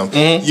for film.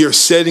 You're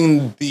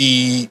setting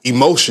the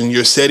emotion,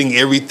 you're setting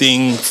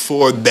everything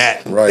for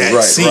that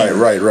scene.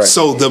 Right.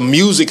 So the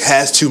music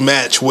has to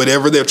match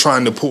whatever they're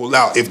trying to pull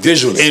out.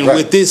 Visually. And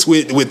with this,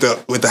 with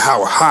the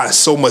Howard High,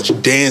 so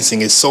much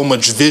dancing, it's so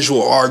much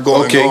visual art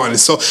going on.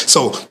 It's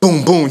so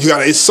boom, boom.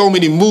 It's so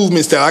many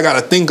movements that I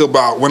gotta think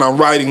about when I'm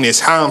writing this,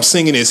 how I'm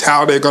singing this,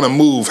 how they're gonna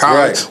move, all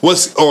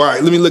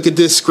right, let me look at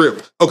this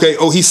script. Okay,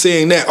 he's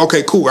saying that.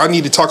 Okay, cool. I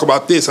need to talk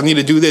about this. I need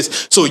to do this.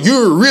 So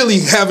you're really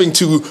having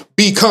to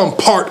become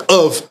part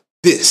of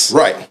this.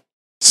 Right.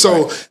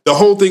 So the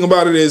whole thing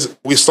about it is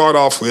we'll start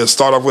off with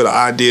an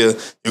idea.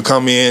 You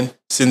come in,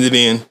 send it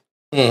in.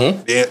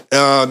 Then,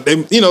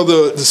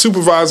 the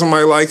supervisor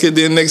might like it.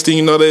 Then next thing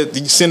you know, that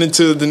you send it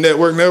to the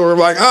network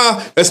like,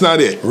 that's not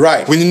it.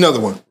 Right. We need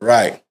another one.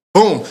 Right.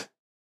 Boom.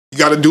 You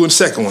got to do a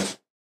second one.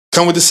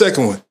 Come with the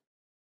second one.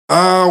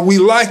 We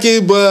like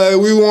it, but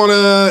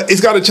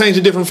it's got to change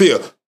a different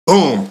feel.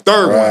 Boom,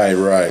 third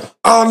one. Right.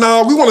 Oh,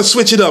 no, we want to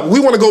switch it up. We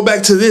want to go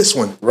back to this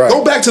one. Right.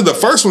 Go back to the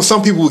first one.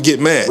 Some people would get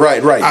mad.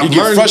 Right. You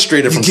get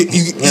frustrated from it.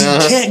 You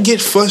can't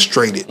get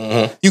frustrated.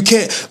 You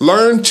can't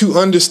learn to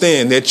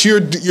understand that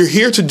you're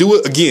here to do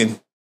it again,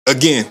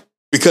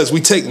 because we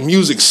take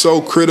music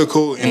so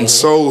critical and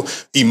so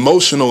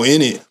emotional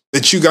in it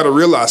that you got to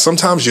realize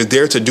sometimes you're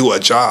there to do a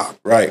job.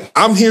 Right.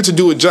 I'm here to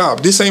do a job.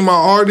 This ain't my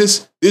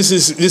artist. This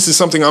is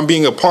something I'm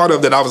being a part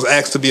of that I was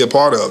asked to be a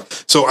part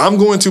of. So I'm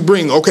going to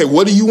bring,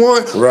 what do you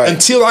want? Right.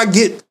 Until I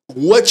get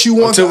what you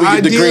want. Until we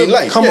get the green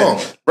light. Come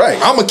on. Right.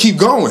 I'm going to keep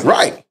going.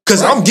 Right.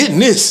 Because I'm getting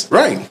this.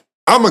 Right.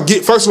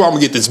 First of all, I'm gonna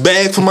get this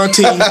bag for my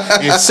team.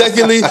 And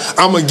secondly,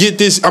 I'm gonna get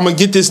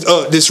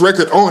this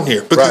record on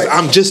here because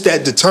I'm just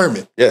that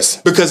determined.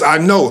 Yes. Because I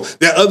know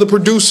that other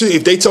producer,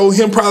 if they told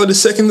him probably the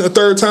second or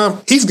third time,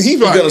 he's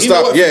gonna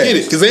stop. Forget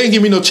it, because they ain't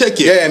give me no check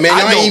yet. Yeah, man,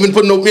 y'all ain't even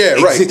putting no. Yeah,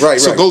 right.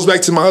 So it goes back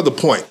to my other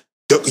point.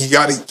 You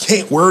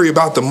can't worry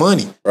about the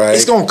money. Right.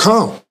 It's gonna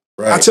come.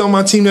 Right. I tell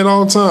my team that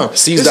all the time.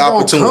 Seize the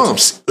opportunity.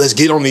 Let's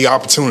get on the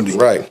opportunity.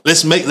 Right.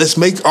 Let's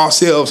make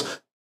ourselves,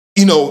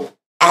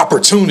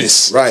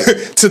 opportunists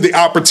to the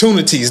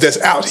opportunities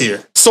that's out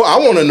here. So I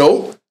want to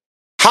know,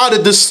 how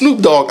did the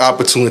Snoop Dogg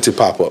opportunity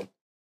pop up?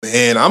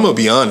 Man, I'm going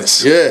to be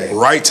honest. Yeah.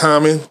 Right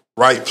timing,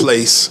 right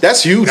place.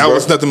 That's huge, That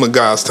was nothing but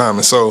God's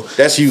timing. So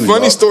that's huge.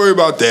 Funny story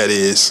about that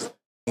is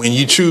when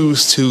you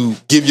choose to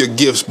give your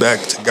gifts back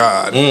to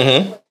God,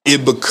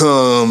 it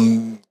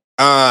become,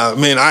 let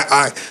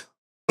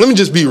me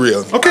just be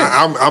real. Okay.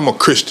 I'm a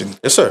Christian.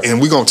 Yes, sir. And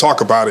we're going to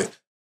talk about it.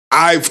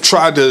 I've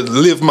tried to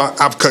live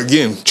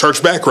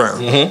church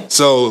background.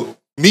 So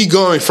me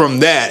going from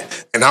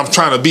that, and I'm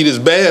trying to be this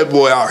bad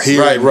boy out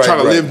here,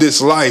 trying to live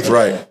this life.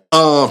 Right.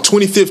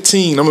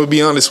 2015, I'm going to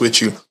be honest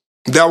with you,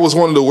 that was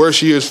one of the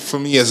worst years for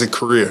me as a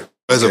career,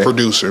 as a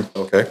producer.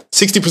 Okay.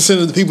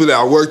 60% of the people that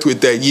I worked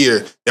with that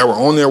year, that were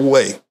on their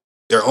way.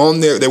 They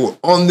were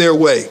on their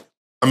way.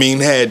 I mean,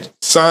 had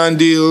signed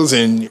deals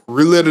and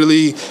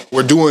literally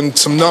were doing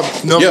some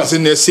numbers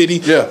in their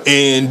city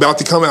and about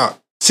to come out.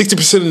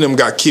 60% of them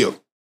got killed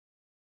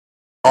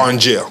or in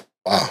jail.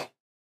 Wow.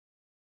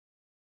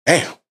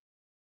 Damn.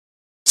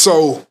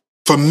 So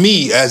for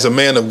me as a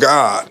man of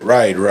God,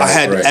 I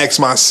had to ask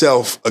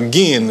myself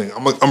again,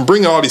 I'm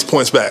bringing all these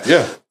points back.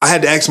 Yeah. I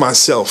had to ask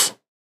myself,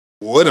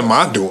 what am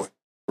I doing?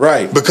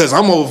 Right. Because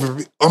I'm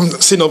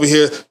sitting over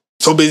here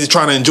so busy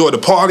trying to enjoy the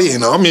party,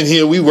 and I'm in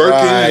here, we working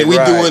and we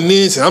doing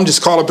this, and I'm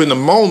just caught up in the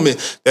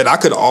moment that I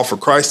could offer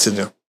Christ to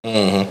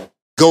them.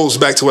 Goes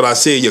back to what I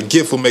said, your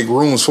gift will make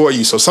rooms for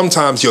you. So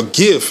sometimes your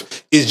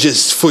gift is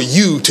just for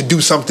you to do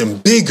something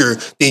bigger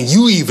than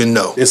you even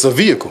know. It's a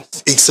vehicle.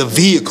 It's a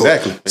vehicle.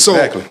 Exactly.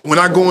 So when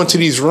I go into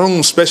these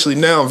rooms, especially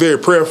now, I'm very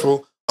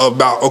prayerful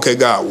about, okay,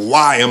 God,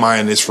 why am I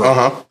in this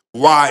room?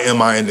 Why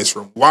am I in this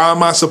room? Why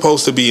am I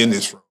supposed to be in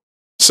this room?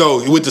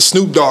 So with the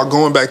Snoop Dogg,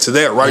 going back to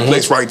that, right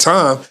place, right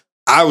time,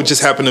 I would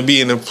just happen to be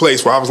in a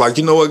place where I was like,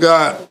 you know what,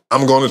 God,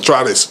 I'm going to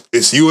try this.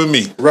 It's you and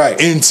me. Right.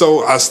 And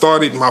so I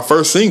started my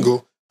first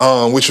single,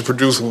 which was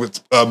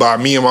produced by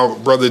me and my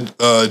brother,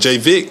 Jay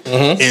Vic.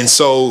 And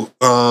so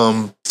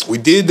we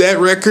did that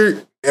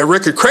record.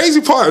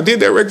 Crazy part, I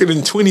did that record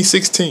in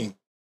 2016.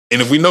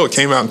 And if we know, it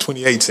came out in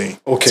 2018.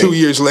 Okay. 2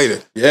 years later.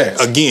 Yeah.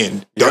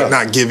 Again, Yeah.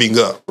 not giving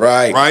up.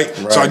 Right.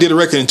 So I did a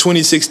record in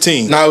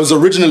 2016. Now, it was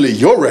originally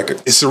your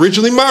record. It's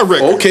originally my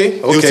record. Okay.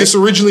 It was just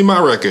originally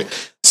my record.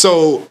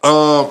 So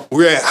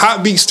we're at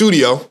Hot Beat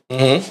Studio.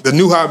 The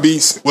new Hot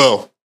Beats,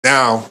 well,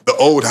 now the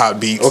old Hot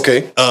Beats.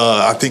 Okay.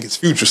 I think it's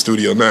Future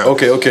Studio now.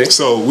 Okay.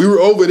 So we were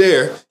over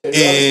there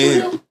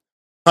and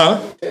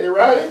Teddy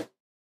Riley?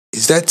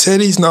 is that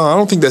Teddy's? No, I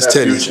don't think that's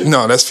Teddy's. Future.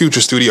 No, that's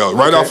Future Studio.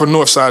 Right off of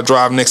Northside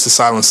Drive next to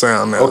Silent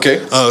Sound now.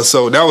 Okay.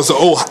 So that was the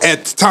old,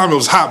 at the time it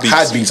was Hot Beats.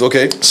 Hot Beats,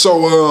 okay.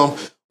 So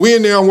we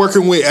in there, I'm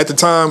working with, at the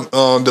time,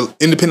 the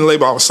independent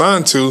label I was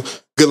signed to,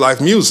 Good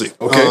Life Music.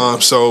 Okay.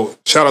 So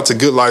shout out to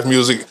Good Life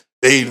Music.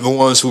 They the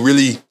ones who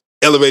really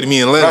elevated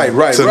me in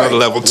Atlanta to another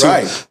level too.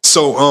 Right.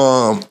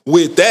 So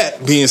with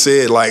that being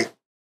said, like,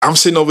 I'm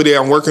sitting over there,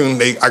 I'm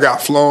working, I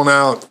got flown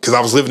out because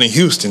I was living in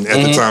Houston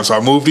at the time. So I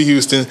moved to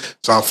Houston.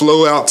 So I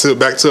flew out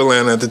back to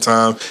Atlanta at the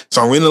time.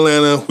 So I'm in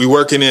Atlanta, we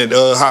working at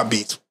Hot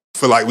Beats.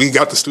 We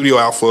got the studio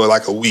out for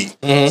like a week.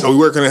 So we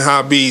working at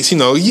Hot Beats. You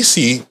know, you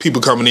see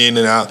people coming in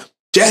and out.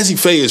 Jazzy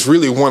Faye is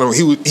really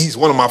he's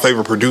one of my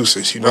favorite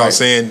producers, you know what I'm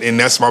saying? And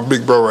that's my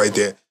big bro right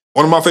there.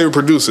 One of my favorite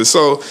producers.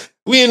 So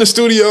we in the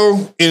studio,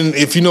 and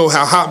if you know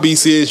how Hot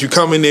Beats is, you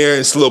come in there,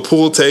 it's a little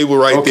pool table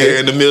right there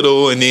in the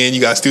middle, and then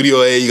you got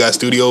Studio A, you got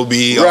Studio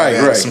B,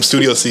 some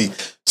Studio C.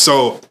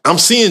 So I'm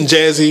seeing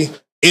Jazzy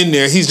in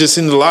there. He's just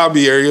in the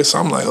lobby area. So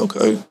I'm like,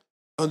 okay.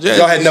 Jazzy,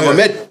 y'all had never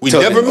met? We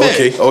never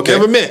met. Okay.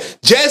 Never met.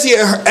 Jazzy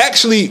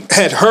actually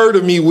had heard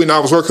of me when I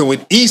was working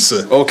with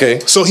Issa. Okay.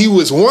 So he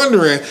was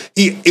wondering,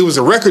 it was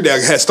a record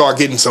that had started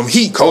getting some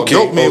heat called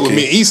Dope Man with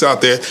me and Issa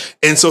out there.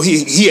 And so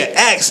he had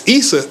asked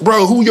Issa,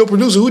 bro, who your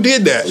producer? Who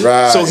did that?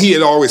 Right. So he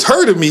had always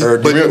heard of me,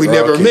 but we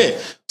never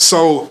met.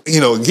 So, you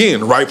know,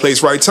 again, right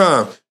place, right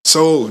time.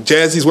 So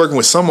Jazzy's working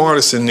with some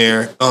artists in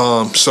there.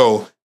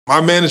 So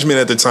my management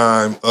at the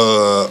time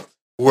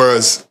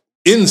was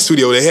in the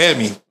studio. They had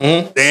me.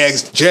 They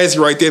asked Jazzy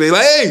right there. They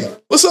like, hey,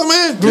 what's up,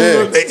 man?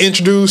 They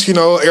introduced, you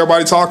know,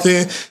 everybody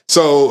talking.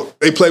 So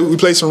we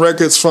played some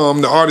records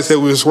from the artist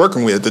that we was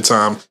working with at the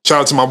time.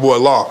 Shout out to my boy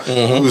Law.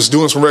 We was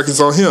doing some records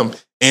on him.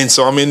 And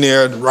so I'm in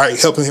there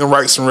helping him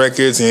write some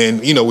records,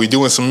 and you know, we're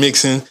doing some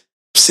mixing.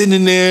 Sitting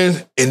in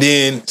there, and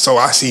then so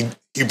I see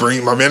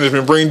my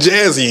management bring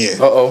Jazzy in.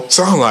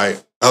 So I'm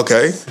like,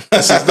 okay,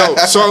 this is dope.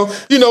 So,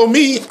 you know,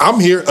 I'm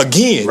here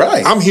again.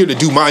 Right. I'm here to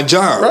do my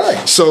job.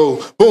 Right. So,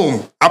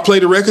 boom, I play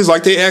the records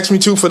like they asked me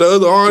to for the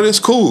other artists.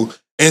 Cool.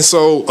 And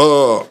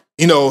so,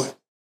 you know,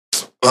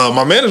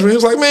 my management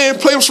was like, man,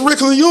 play some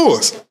records of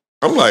yours.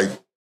 I'm like,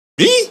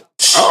 me?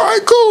 All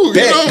right, cool.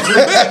 You know,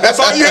 that's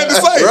all you had to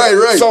say.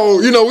 Right.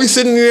 So, you know, we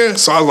sitting there.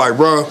 So I was like,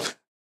 bro,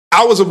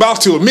 I was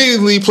about to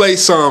immediately play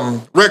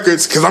some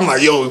records because I'm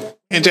like, yo,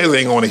 and Jazzy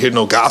ain't going to hear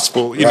no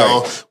gospel, you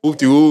know.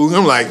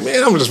 I'm like,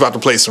 man, I'm just about to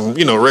play some,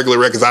 you know, regular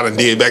records I done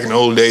did back in the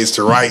old days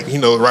to write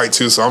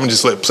to. So I'm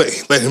just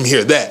let him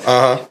hear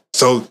that.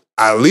 So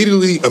I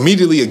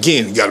immediately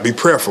again, got to be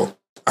prayerful.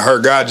 I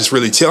heard God just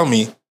really tell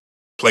me,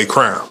 play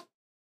Crown.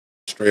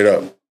 Straight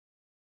up.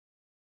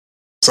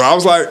 So I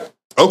was like,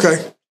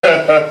 okay.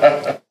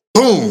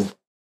 Boom.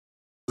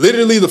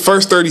 Literally the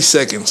first 30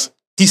 seconds,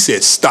 he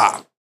said,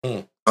 stop.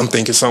 I'm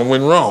thinking something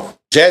went wrong.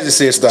 Jazzy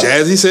said stop.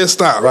 Jazzy said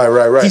stop.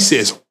 Right. He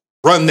says,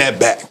 run that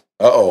back.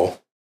 Now,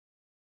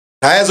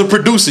 as a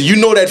producer, you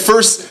know that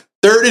first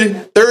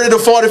 30 to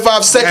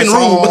 45 second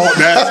rule.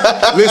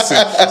 Listen,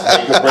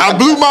 I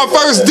blew my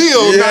first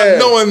deal not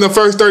knowing the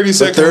first 30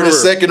 second rule.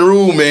 30-second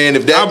rule, man.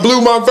 I blew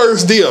my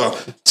first deal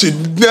to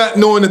not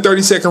knowing the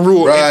 30-second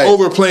rule and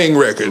overplaying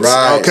records.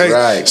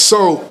 Right.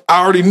 So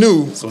I already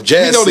knew. So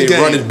Jazz said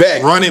run it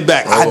back. Run it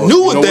back. I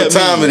knew what that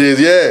time it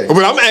is,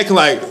 But I'm acting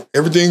like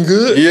everything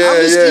good.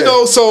 You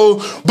know, so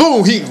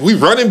boom, we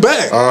running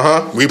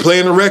back. We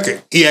playing the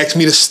record. He asked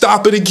me to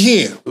stop it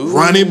again.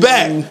 Run it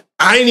back.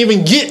 I didn't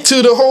even get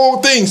to the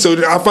whole thing, so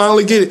I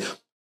finally get it.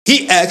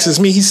 He asks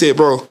me, he said,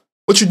 bro,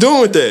 what you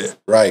doing with that?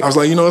 Right. I was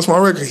like, you know, it's my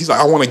record. He's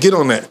like, I want to get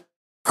on that.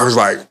 I was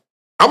like,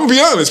 I'm going to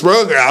be honest,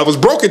 bro. I was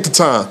broke at the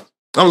time.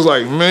 I was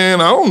like, man,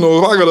 I don't know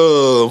if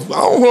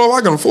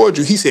I can afford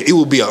you. He said, it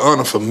would be an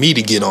honor for me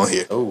to get on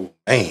here. Oh,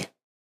 man.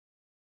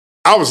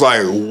 I was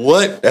like,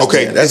 what?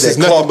 This is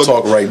nothing but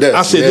talk right there.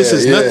 I said, this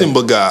is nothing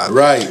but God.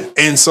 Right.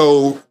 And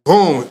so,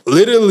 boom,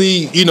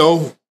 literally, you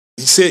know,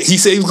 he said he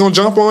was gonna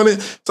jump on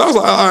it. So I was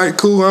like, all right,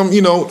 cool. I'm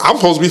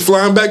supposed to be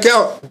flying back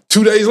out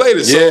 2 days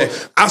later. So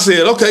I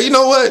said, okay, you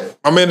know what?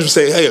 My manager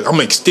said, hey, I'm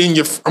gonna extend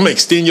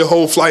your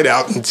whole flight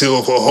out until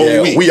a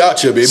whole week. We out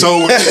here, baby. So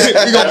he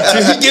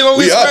get on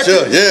this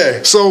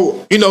record.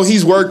 So, you know,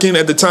 he's working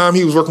at the time.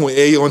 He was working with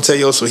Ayo and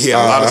Teo, so he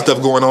had a lot of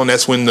stuff going on.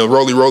 That's when the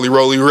Rolly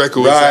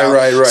record was out.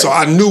 Right. So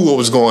I knew what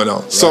was going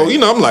on. So, you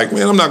know, I'm like,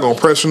 man, I'm not gonna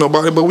pressure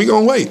nobody, but we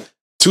gonna wait.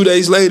 2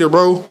 days later,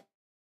 bro,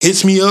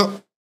 hits me up.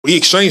 We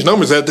exchanged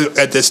numbers at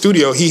the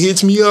studio. He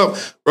hits me up,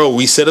 bro.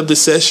 We set up the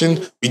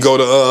session. We go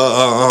to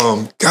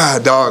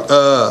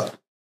Patchwork.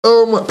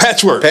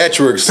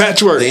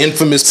 The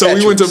infamous. So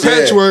we went to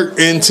Patchwork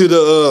into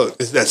the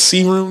is that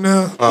C room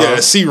now? Yeah,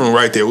 that C room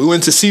right there. We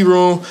went to C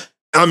room.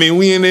 I mean,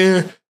 we in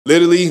there.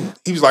 literally,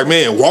 he was like,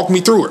 man, walk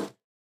me through it.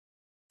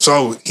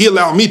 So he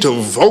allowed me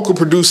to vocal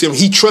produce him.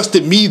 He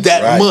trusted me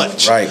that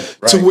much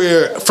to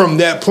where from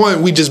that point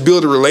we just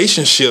built a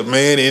relationship,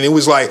 man. And it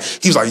was like,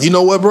 he was like, you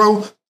know what,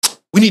 bro?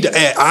 We need to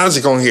add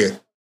Isaac on here.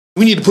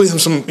 We need to put him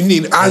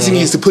Isaac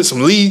needs to put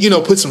some lead,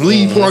 put some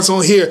lead parts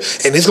on here,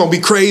 and it's gonna be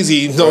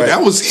crazy.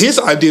 That was his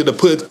idea to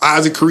put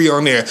Isaac Correa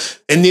on there.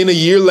 And then a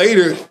year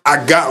later,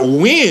 I got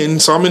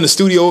wind. So I'm in the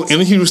studio in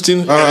Houston,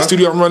 at the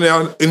studio I'm running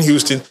out in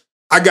Houston.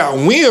 I got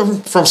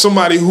wind from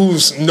somebody who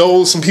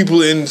knows some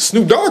people in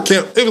Snoop Dogg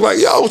camp. They was like,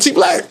 yo, T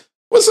Black,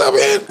 what's up,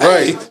 man?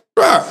 Hey,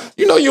 bro,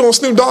 you on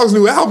Snoop Dogg's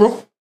new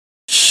album.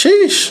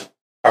 Sheesh.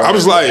 I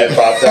was like,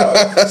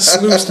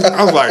 Snoop,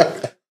 I was like,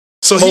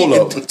 so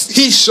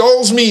he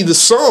shows me the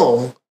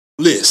song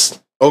list.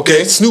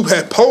 Okay. Snoop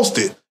had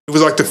posted. It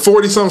was like the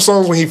 40-something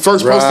songs when he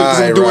first posted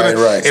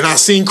it. And I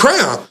seen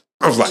Crown.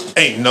 I was like,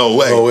 ain't no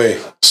way. No way.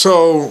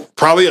 So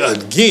probably,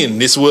 again,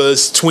 this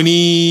was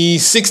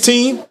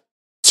 2016.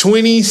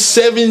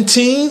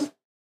 2017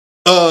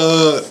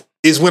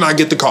 is when I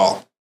get the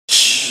call.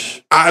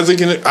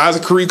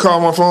 Isaac Correa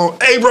called my phone.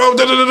 Hey, bro,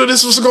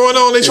 this is what's going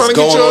on. They trying to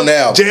get you on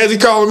now.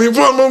 Jazzy calling me.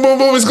 Boom, boom, boom,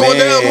 boom. It's going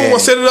down. Boom, I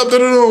set it up.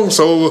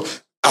 So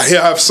I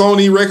have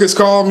Sony Records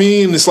call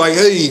me, and it's like,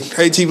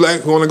 hey, T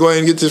Black, we want to go ahead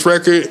and get this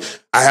record.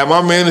 I have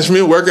my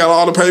management work out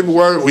all the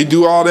paperwork. We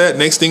do all that.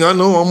 Next thing I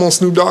know, I'm on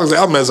Snoop Dogg's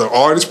album as an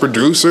artist,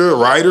 producer,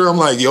 writer. I'm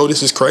like, yo,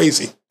 this is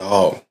crazy.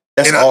 Oh.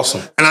 That's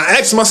awesome. And I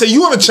asked him, I said,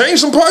 you want to change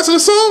some parts of the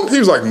song? He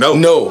was like, no.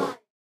 No.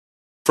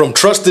 From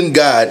trusting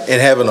God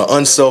and having an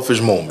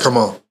unselfish moment. Come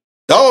on.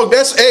 Dog,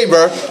 that's,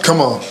 bro.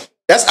 Come on.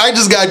 I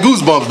just got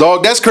goosebumps,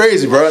 dog. That's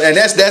crazy, bro. And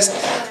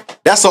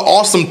that's an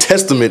awesome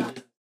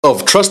testament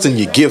of trusting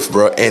your gift,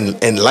 bro.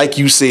 And like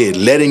you said,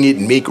 letting it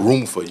make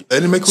room for you.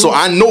 Letting it make room. So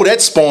I know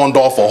that spawned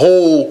off a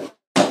whole...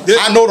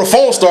 I know the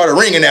phone started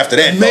ringing after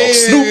that,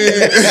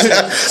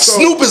 dog.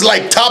 Snoop is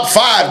like top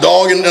 5,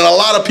 dog, in a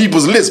lot of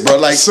people's list, bro.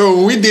 Like, so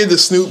when we did the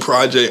Snoop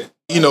project,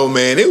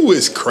 man, it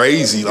was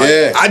crazy.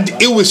 Like,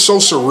 it was so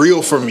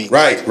surreal for me.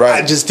 Right.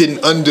 I just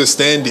didn't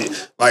understand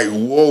it. Like,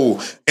 whoa.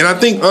 And I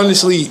think,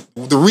 honestly,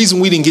 the reason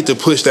we didn't get to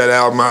push that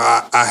album,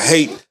 I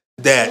hate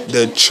that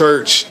the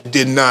church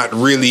did not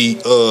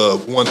really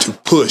want to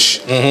push,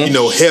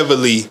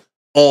 heavily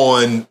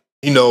on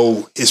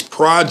his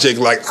project.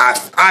 Like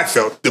I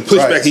felt the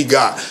pushback he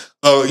got,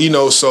 but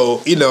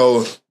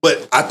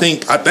I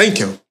thank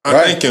him.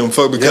 I thank him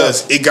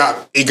because it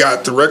got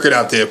the record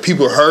out there.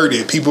 People heard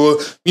it.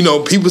 People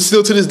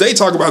still to this day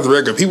talk about the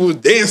record. People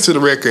dance to the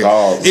record.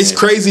 It's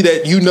crazy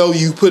that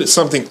you put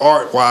something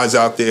art wise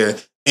out there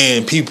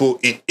and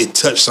people it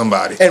touched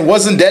somebody. And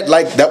wasn't that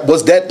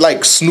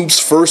like Snoop's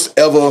first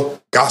ever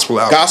gospel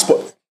album?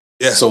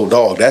 Yeah. So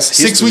dog, that's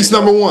 6 weeks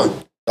number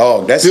 1.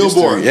 Oh, that's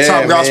Billboard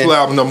top gospel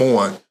album number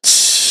 1.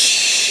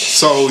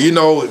 So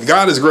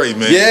God is great,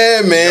 man.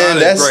 Yeah, man,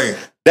 that's great.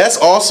 That's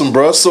awesome,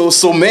 bro. So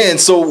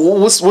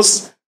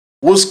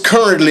what's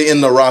currently in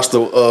the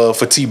roster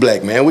for T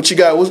Black, man? What you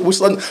got?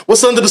 What's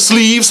under the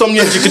sleeve? Something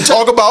that you can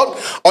talk about,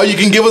 or you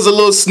can give us a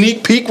little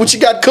sneak peek. What you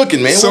got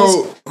cooking, man?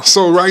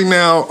 So right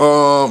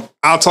now,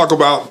 I'll talk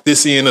about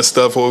this end of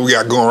stuff what we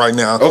got going right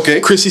now.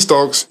 Okay. Chrissy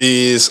Stokes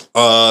is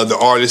the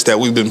artist that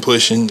we've been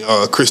pushing.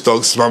 Chris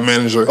Stokes is my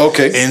manager.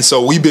 Okay. And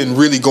so we've been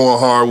really going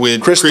hard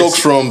with Chris Stokes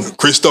from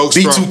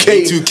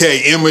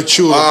B2K,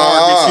 Immature,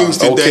 Marcus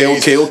Houston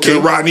days,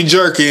 the Rodney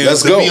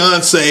Jerkins, the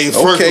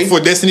Beyonce, for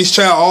Destiny's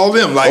Child, all of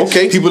them. Like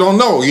people don't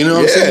know, you know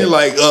what I'm saying?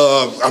 Like,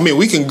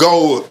 we can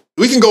go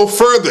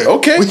further.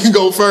 Okay. We can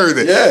go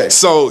further. Yeah.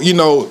 So,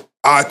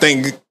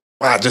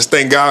 I just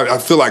thank God. I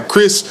feel like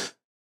Chris,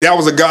 that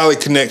was a godly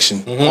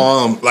connection.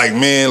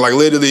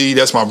 Literally,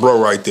 that's my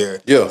bro right there.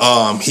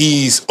 Yeah.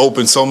 He's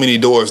opened so many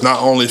doors,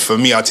 not only for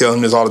me, I tell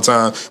him this all the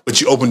time,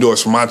 but you open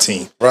doors for my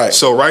team. Right.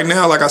 So right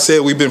now, like I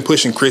said, we've been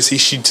pushing Chrissy.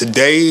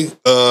 Today,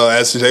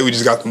 we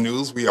just got the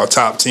news. We are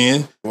top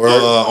 10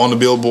 on the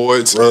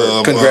billboards.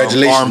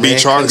 Congratulations, R&B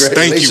charts.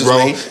 Thank you, bro.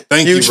 Man.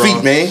 Thank Huge you, bro.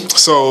 feat, man.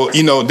 So,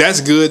 that's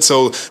good.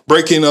 So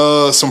breaking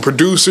some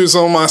producers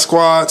on my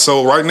squad.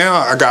 So right now,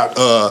 I got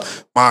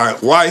my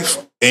wife,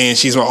 and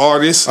she's my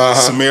artist,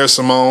 Samara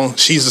Simone.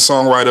 She's the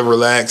songwriter,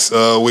 Relax,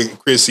 with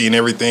Chrissy and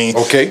everything.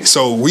 Okay.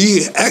 So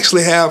we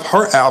actually have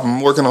her album,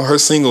 working on her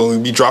single.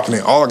 We'll be dropping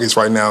in August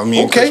right now.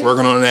 Me and Chris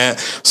working on that.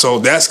 So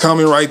that's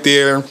coming right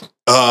there.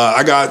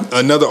 I got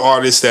another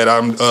artist that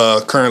I'm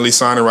currently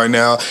signing right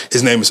now.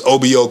 His name is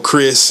OBO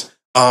Chris.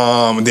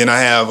 Then I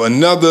have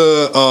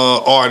another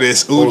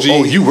artist, Uji.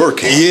 Oh, you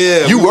working?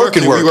 Yeah, you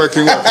working. We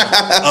working.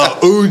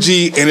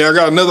 Uji, and then I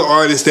got another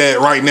artist that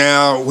right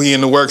now we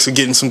in the works of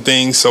getting some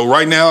things. So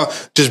right now,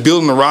 just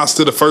building the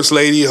roster. The first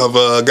lady of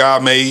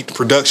God Made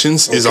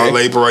Productions is our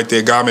label right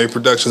there. God Made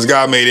Productions.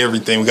 God Made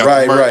everything. We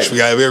got the merch. We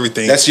got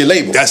everything. That's your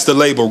label. That's the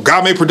label.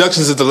 God Made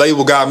Productions is the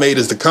label. God Made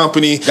is the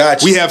company.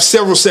 Gotcha. We have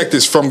several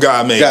sectors from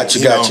God Made. Gotcha.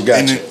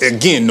 And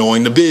again,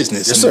 knowing the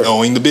business. Yes, sir.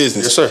 Knowing the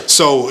business. Yes, sir.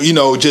 So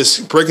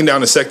just breaking down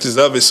kind of sectors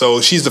of it. So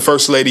she's the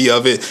first lady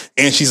of it,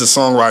 and she's a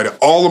songwriter.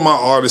 All of my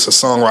artists are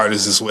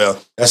songwriters as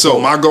well. So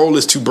my goal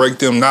is to break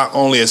them not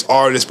only as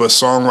artists, but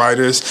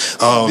songwriters.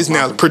 This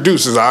now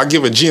producers. I'll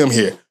give a gem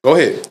here. Go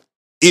ahead.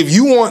 If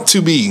you want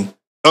to be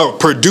a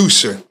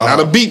producer, not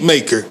a beat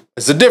maker,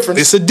 it's a difference.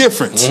 It's a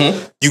difference.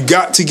 You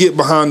got to get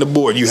behind the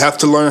board. You have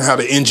to learn how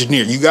to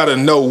engineer. You got to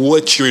know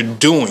what you're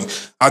doing.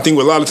 I think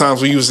a lot of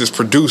times we use this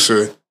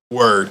producer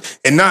word,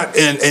 and not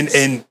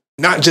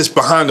just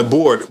behind the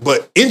board,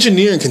 but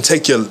engineering can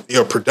take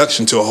your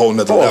production to a whole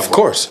nother level. Of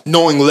course.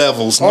 Knowing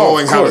levels,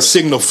 knowing how the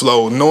signal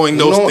flow, knowing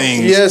those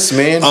things. Yes,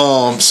 man.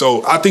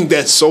 So I think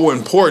that's so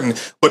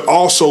important, but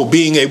also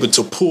being able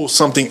to pull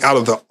something out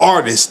of the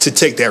artist to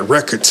take that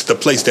record to the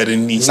place that it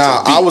needs to be.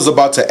 Now, I was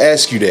about to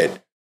ask you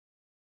that.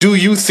 Do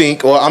you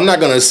think, or I'm not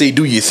going to say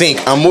do you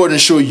think, I'm more than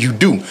sure you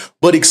do,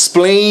 but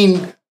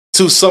explain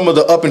to some of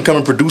the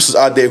up-and-coming producers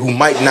out there who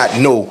might not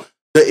know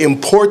the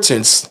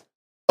importance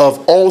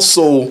of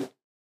also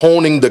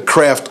honing the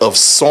craft of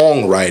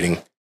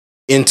songwriting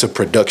into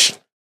production.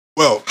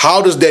 Well,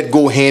 how does that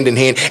go hand in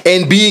hand?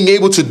 And being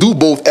able to do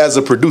both as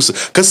a producer.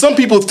 Because some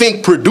people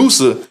think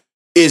producer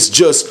is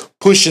just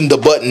pushing the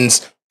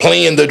buttons,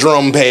 playing the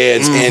drum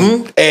pads,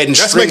 and adding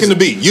That's strings. making the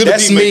beat. You're the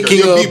beat maker.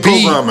 You're the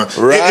beat programmer.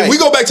 Right. If we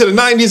go back to the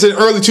 90s and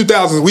early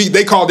 2000s,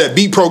 they called that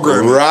beat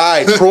programming.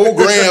 Right.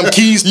 Program,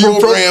 keys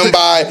programmed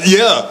by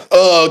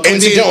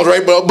Quincy Jones,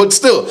 right? But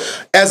still,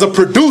 as a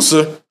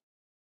producer,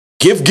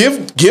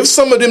 Give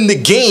some of them the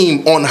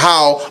game on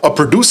how a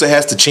producer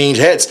has to change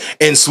hats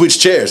and switch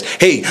chairs.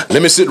 Hey,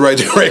 let me sit right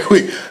there right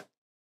quick.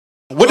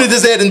 What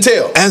does that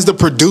entail? As the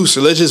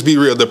producer, let's just be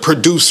real. The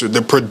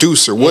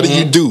producer, what do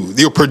you do?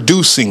 You're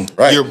producing.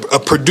 Right. You're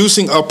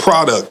producing a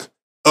product.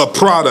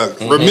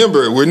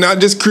 Remember, we're not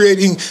just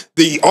creating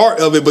the art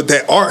of it, but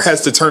that art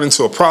has to turn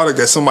into a product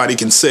that somebody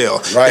can sell,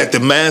 that the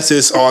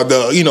masses or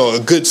a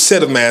good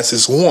set of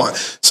masses want.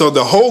 So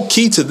the whole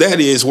key to that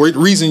is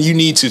reason you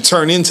need to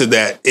turn into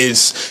that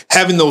is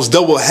having those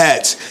double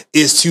hats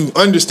is to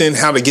understand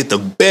how to get the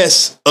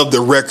best of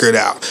the record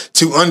out.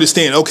 To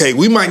understand, okay,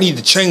 we might need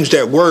to change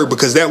that word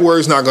because that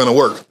word's not going to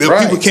work.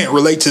 People can't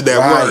relate to that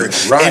word.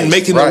 And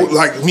making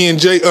like me and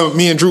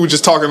Drew were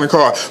just talking in the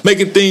car,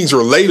 making things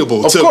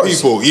relatable to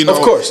people. Of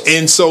course.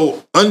 And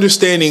so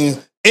understanding,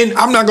 and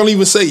I'm not going to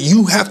even say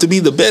you have to be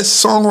the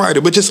best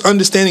songwriter, but just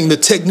understanding the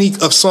technique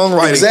of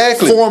songwriting.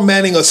 Exactly.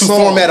 Formatting a song.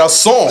 Format a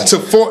song.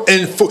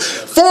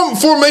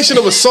 Formation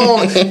of a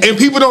song. And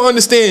people don't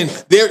understand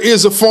there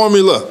is a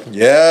formula.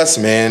 Yes,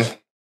 man.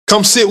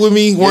 Come sit with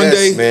me one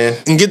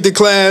day and get the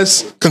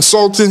class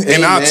consulting,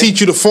 and I'll teach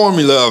you the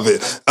formula of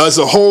it. As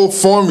a whole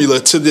formula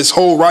to this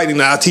whole writing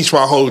that I teach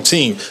my whole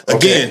team.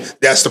 Again,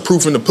 that's the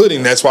proof in the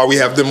pudding. That's why we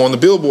have them on the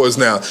billboards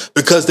now,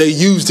 because they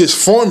use this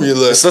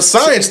formula. It's a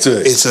science to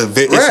it. It's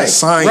a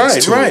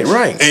science to it.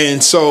 Right.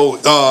 And so,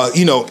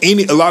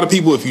 a lot of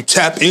people, if you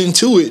tap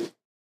into it,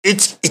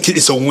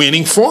 it's a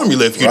winning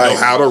formula if you know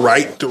how to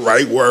write the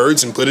right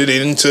words and put it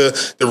into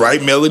the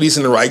right melodies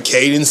and the right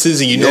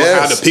cadences, and you know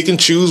how to pick and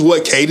choose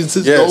what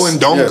cadences go and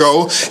don't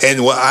go,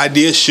 and what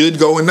ideas should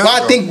go and not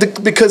go. I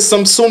think because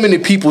so many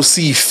people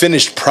see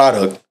finished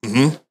product,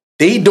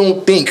 they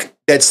don't think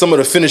that some of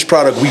the finished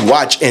product we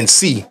watch and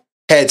see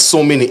had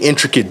so many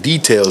intricate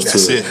details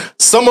to it.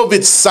 Some of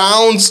it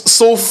sounds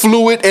so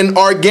fluid and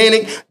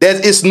organic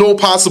that it's no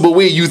possible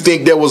way you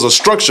think there was a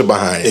structure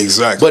behind it.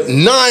 Exactly. But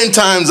 9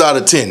 times out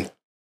of 10,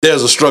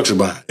 there's a structure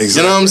behind it.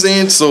 Exactly. You know what I'm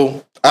saying?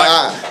 So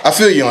I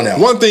feel you on that.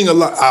 One thing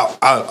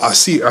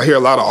I hear a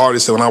lot of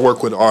artists that when I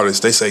work with artists,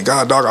 they say,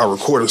 "God, dog, I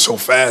recorded so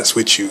fast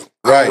with you.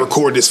 I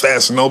record this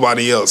fast with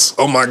nobody else.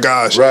 Oh my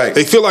gosh."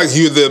 They feel like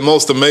you're the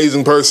most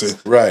amazing person.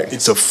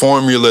 It's a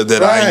formula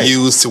that I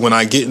use to when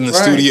I get in the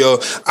studio.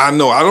 I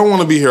know I don't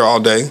want to be here all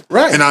day.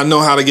 And I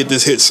know how to get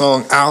this hit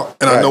song out,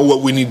 and I know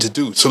what we need to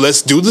do. So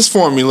let's do this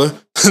formula.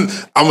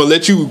 I'm gonna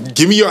let you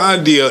give me your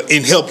idea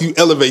and help you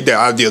elevate that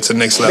idea to the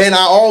next level. Man,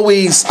 I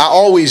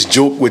always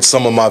joke with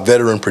some of my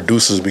veteran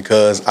producers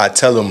because I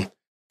tell them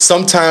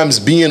sometimes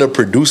being a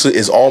producer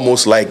is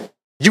almost like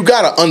you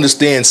got to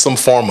understand some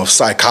form of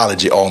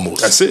psychology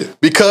almost. That's it.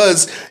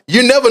 Because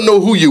you never know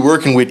who you're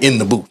working with in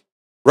the booth,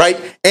 right?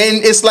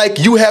 And it's like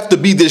you have to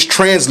be this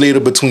translator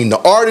between the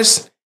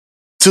artist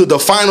to the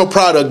final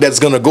product that's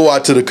going to go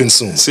out to the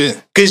consumer. That's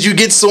it. Because you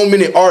get so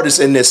many artists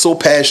and they're so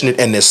passionate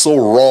and they're so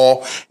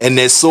raw and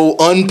they're so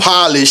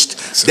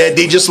unpolished that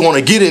they just want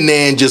to get in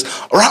there and just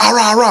rah,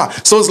 rah, rah.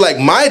 So it's like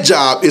my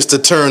job is to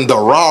turn the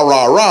rah,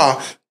 rah,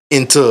 rah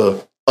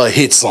into a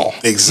hit song.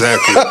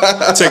 Exactly.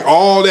 Take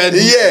all that.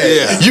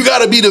 You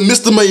got to be the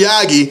Mr.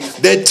 Miyagi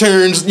that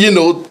turns,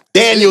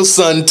 Daniel's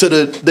son to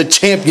the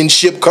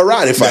championship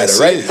karate fighter,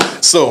 right?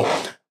 So,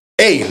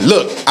 hey,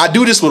 look, I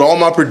do this with all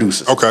my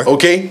producers.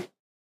 Okay?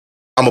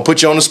 I'm going to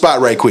put you on the spot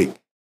right quick.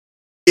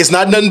 It's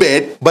not nothing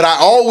bad, but I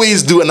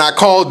always do, and I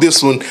call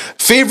this one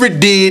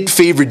favorite did,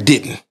 favorite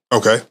didn't.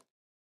 Okay.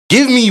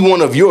 Give me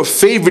one of your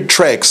favorite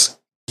tracks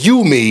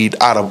you made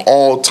out of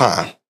all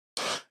time.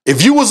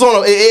 If you was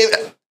on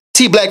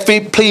T-Black,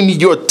 play me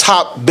your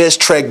top best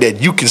track that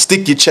you can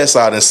stick your chest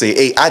out and say,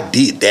 hey, I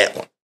did that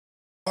one.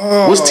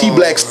 What's T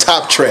Black's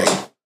top track?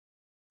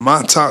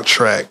 My top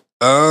track.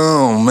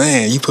 Oh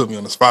man, you put me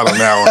on the spot on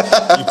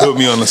that one. You put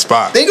me on the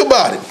spot. Think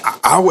about it.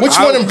 Which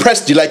one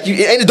impressed you? Like, and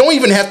it don't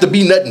even have to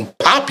be nothing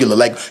popular.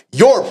 Like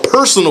your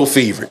personal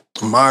favorite.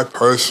 My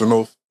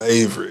personal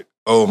favorite.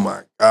 Oh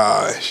my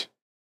gosh.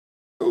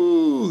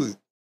 Ooh.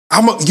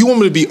 You want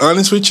me to be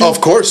honest with you?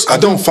 Of course. I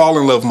don't fall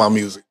in love with my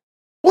music.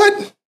 What?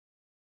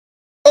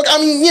 Look, I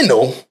mean, you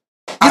don't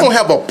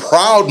have a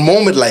proud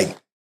moment like,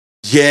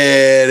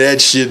 yeah,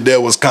 that shit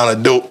there was kind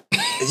of dope.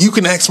 You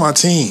can ask my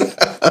team.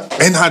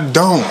 And I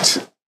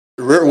don't.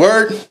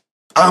 Word?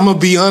 I'm gonna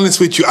be honest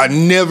with you. I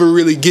never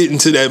really get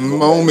into that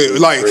moment.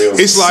 Like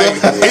it's like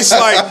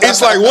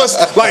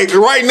what's like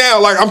right now.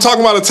 Like I'm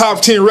talking about a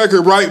top 10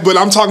 record, right? But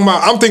I'm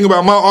thinking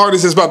about my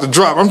artist that's about to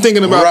drop. I'm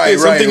thinking about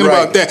this. I'm thinking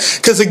about that.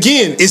 Because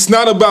again, it's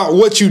not about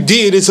what you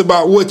did. It's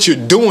about what you're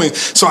doing.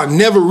 So I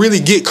never really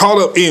get caught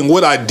up in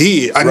what I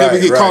did. I never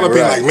get caught up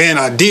in like, man,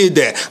 I did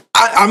that.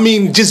 I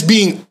mean, just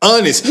being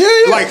honest. Yeah.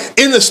 Like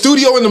in the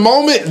studio in the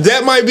moment,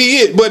 that might be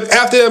it. But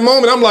after that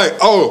moment, I'm like,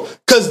 oh,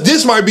 because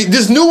this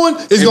new one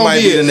is gonna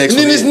be it. And then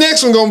this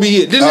next one gonna be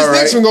it. Then this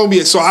next one gonna be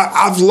it. So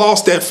I've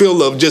lost that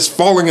feel of just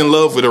falling in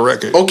love with a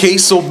record. Okay,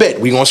 so bet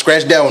we gonna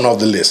scratch that one off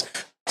the list.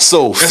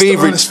 So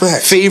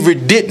that's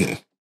favorite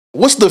didn't.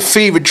 What's the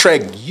favorite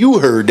track you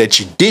heard that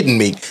you didn't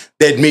make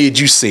that made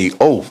you say,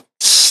 oh,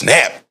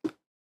 snap.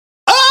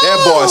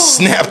 That boy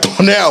snapped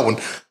on that one.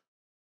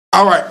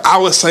 All right, I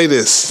would say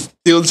this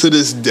still to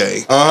this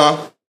day.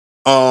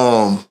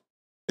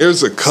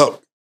 There's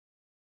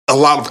a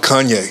lot of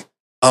Kanye.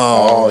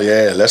 Oh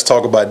yeah, let's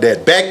talk about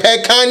that.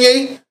 Backpack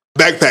Kanye.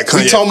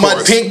 We talking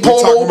about Pink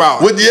Polo.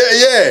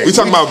 We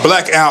talking about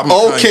Black Album.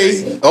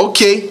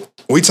 Okay.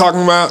 We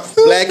talking about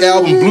Black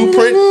Album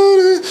Blueprint.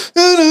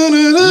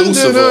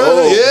 Lucifer.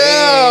 Oh,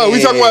 man.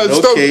 We talking about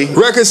stuff,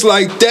 records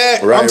like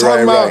that. I'm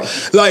talking about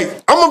like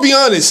I'm gonna be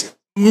honest.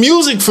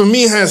 Music for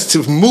me has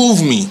to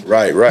move me.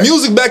 Right.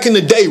 Music back in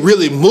the day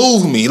really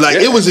moved me. Like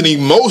it was an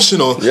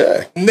emotional.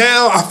 Yeah.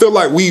 Now I feel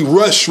like we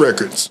rush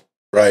records.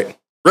 Right.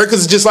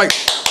 Records just like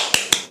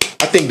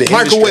I think the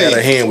industry had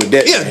a hand with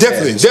that. Yeah,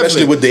 definitely.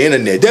 Especially with the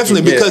internet.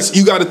 Definitely, because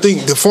you got to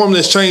think the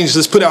formula's changed.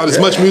 Let's put out as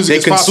much music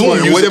as possible.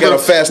 And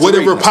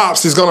whatever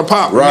pops is going to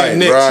pop next.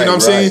 You know what I'm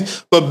saying?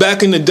 But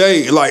back in the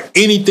day, like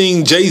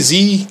anything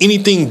Jay-Z,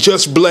 anything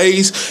Just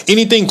Blaze,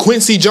 anything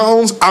Quincy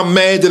Jones, I'm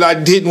mad that I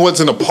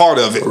wasn't a part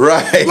of it.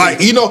 Right. Like,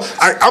 I'm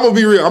going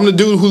to be real. I'm the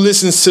dude who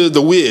listens to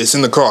The Wiz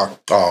in the car.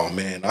 Oh,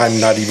 man.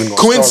 I'm not even going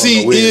to Quincy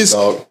start on The Wiz, is,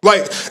 dog.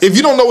 like, if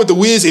you don't know what The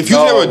Wiz, if you've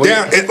never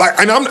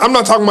and I'm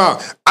not talking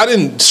about, I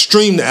didn't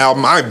stream the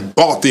album. I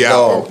bought the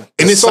album.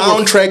 And the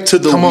soundtrack to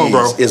The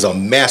Wiz is a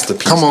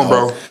masterpiece. Come on,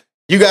 bro.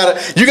 You gotta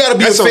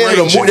be a fan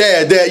of the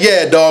movie.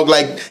 Yeah, dog.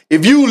 Like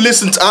if you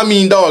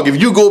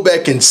if you go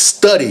back and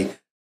study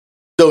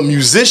the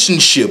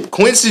musicianship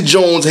Quincy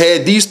Jones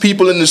had these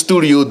people in the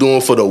studio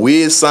doing for the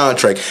Wiz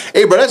soundtrack.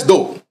 Hey, bro, that's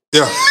dope.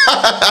 Yeah.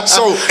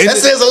 So that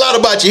says a lot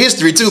about your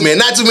history too, man.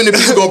 Not too many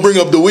people gonna bring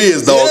up The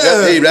Wiz, dog.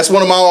 Yeah. That's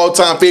one of my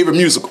all-time favorite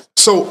musicals.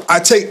 So I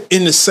take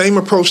in the same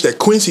approach that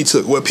Quincy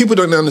took. What people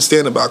don't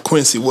understand about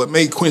Quincy, what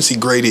made Quincy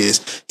great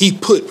is he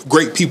put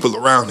great people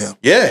around him.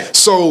 Yeah.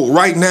 So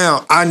right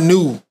now, I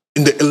knew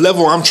in the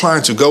level I'm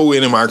trying to go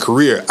in my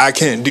career, I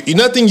can't do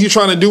nothing you're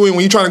trying to do. And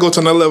when you're trying to go to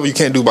another level, you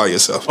can't do by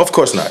yourself. Of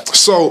course not.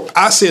 So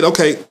I said,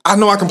 okay, I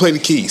know I can play the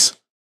keys.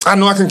 I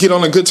know I can get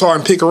on a guitar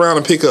and pick around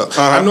and pick up.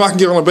 I know I can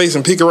get on a bass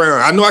and pick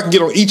around. I know I can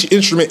get on each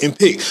instrument and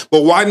pick.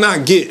 But why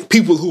not get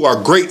people who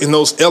are great in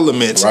those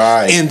elements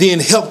and then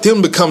help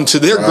them become to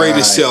their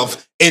greatest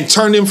self and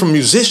turn them from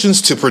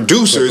musicians to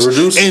producers.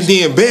 And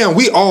then, bam,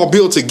 we all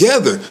build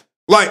together.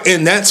 Like,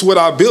 and that's what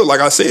I built. Like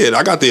I said,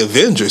 I got the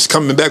Avengers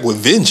coming back with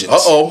vengeance.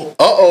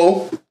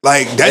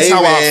 Like, that's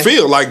how I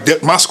feel.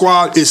 Like, my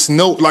squad is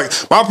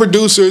my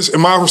producers and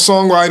my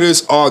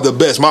songwriters are the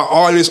best. My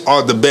artists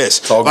are the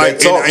best.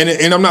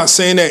 And I'm not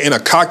saying that in a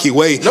cocky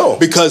way. No.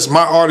 Because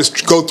my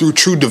artists go through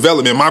true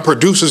development. My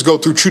producers go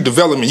through true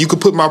development. You can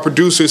put my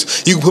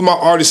producers, you can put my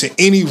artists in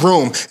any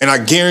room, and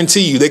I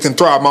guarantee you they can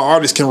thrive. My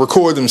artists can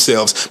record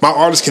themselves. My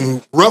artists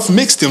can rough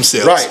mix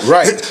themselves.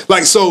 Right.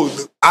 Like, so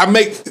I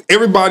make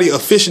everybody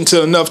efficient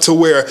enough to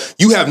where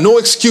you have no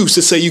excuse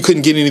to say you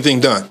couldn't get anything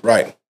done.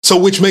 Right. So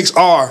which makes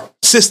our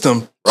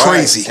system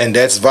crazy. And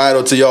that's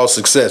vital to y'all's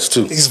success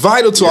too. It's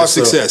vital to our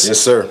success. Yes,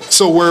 sir.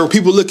 So where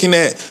people looking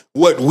at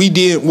what we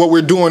did, what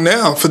we're doing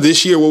now for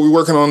this year, what we're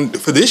working on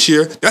for this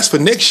year, that's for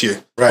next year.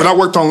 Right. What I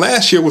worked on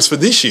last year was for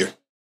this year.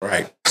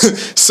 Right.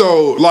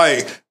 So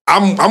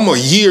I'm a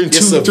year and 2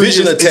 to 3 years. It's a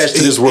vision attached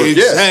to this work.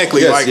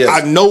 Exactly. Yes,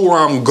 I know where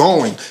I'm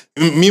going.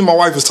 me and my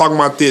wife was talking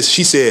about this.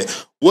 She said,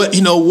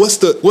 what's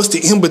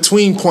the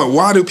in-between point?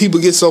 Why do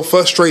people get so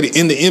frustrated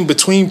in the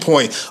in-between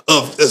point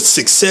of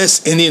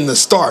success and in the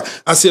start?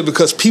 I said,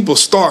 because people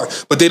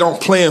start, but they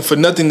don't plan for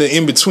nothing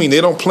in between.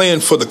 They don't plan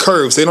for the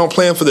curves. They don't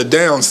plan for the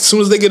downs. As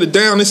soon as they get a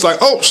down, it's like,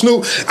 oh,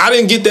 Snoop, I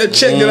didn't get that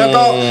check that I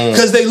thought.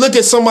 Because they look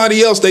at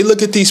somebody else. They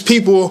look at these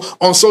people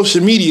on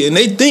social media and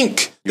they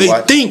think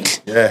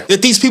that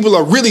these people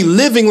are really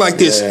living like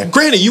this. Yeah.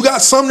 Granted, you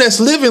got some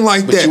that's living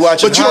like that.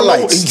 But you don't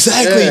know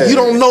exactly. Yeah. You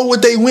don't know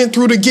what they went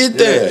through to get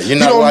there. You're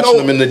not watching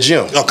them in the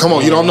gym. Oh, come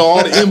on. You don't know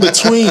all the in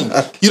between.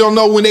 You don't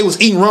know when they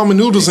was eating ramen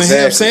noodles and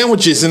ham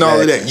sandwiches and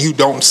all of that. You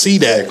don't see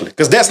that.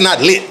 Because that's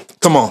not lit.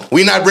 Come on.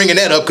 We're not bringing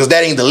that up because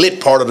that ain't the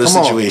lit part of the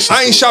situation.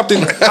 I ain't shopped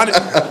in.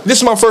 This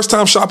is my first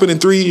time shopping in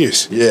 3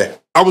 years. Yeah.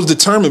 I was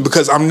determined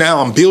because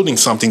I'm building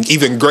something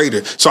even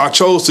greater. So I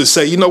chose to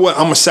say, you know what?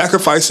 I'm going to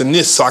sacrifice in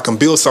this so I can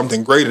build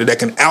something greater that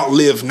can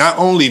outlive not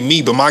only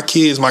me, but my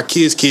kids,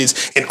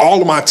 kids, and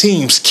all of my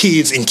team's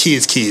kids and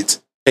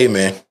kids. Hey,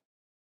 man.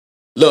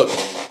 Look,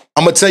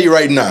 I'm going to tell you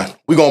right now.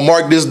 We're going to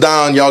mark this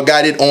down. Y'all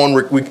got it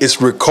on.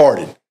 It's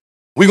recorded.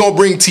 We're going to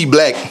bring T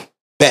Black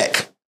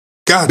back.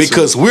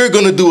 Because we're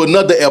going to do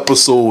another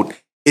episode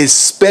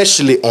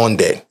especially on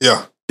that.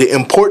 Yeah. The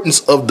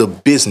importance of the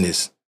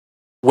business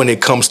when it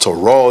comes to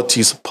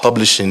royalties,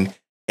 publishing,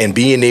 and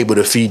being able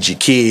to feed your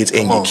kids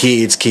and your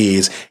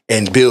kids'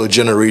 and build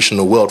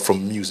generational wealth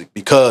from music.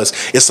 Because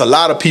it's a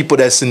lot of people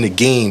that's in the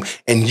game,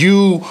 and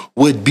you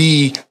would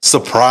be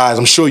surprised.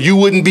 I'm sure you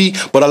wouldn't be,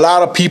 but a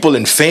lot of people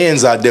and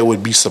fans out there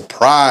would be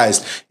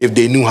surprised if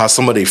they knew how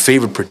some of their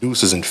favorite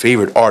producers and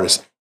favorite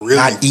artists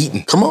not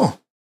eating. Come on,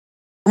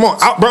 bro.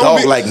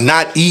 Dog, like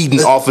not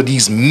eating off of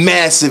these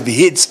massive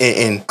hits.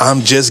 And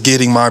I'm just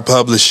getting my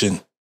publishing.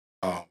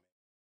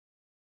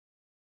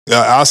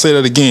 I'll say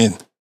that again.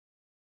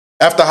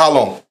 After how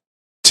long?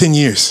 10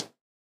 years.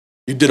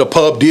 You did a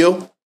pub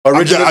deal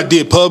originally? I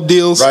did pub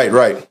deals.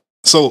 Right.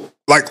 So,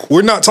 like,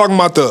 we're not talking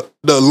about the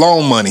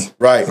loan money.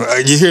 Right.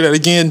 You hear that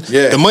again?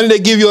 Yeah. The money they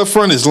give you up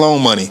front is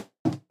loan money.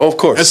 Of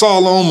course. That's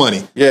all loan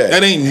money. Yeah.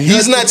 That ain't nothing.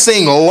 He's not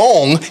saying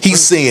long, he's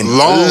saying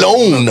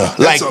loan.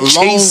 Like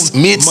Chase,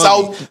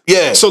 Mid-South.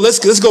 Yeah. So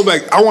let's go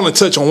back. I want to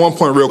touch on one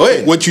point real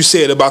quick. What you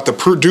said about the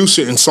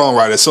producer and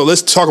songwriter. So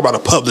let's talk about a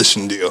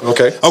publishing deal.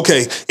 Okay.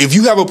 If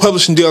you have a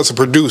publishing deal as a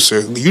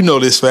producer, you know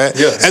this, Phat.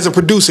 Yeah. As a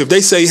producer, if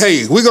they say,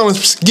 hey, we're going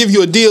to give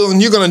you a deal and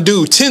you're going to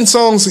do 10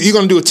 songs, you're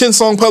going to do a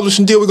 10-song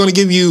publishing deal, we're going to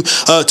give you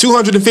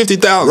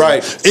 $250,000.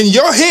 Right. In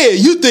your head,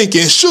 you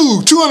thinking,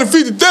 shoot,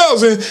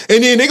 $250,000,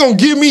 and then they're going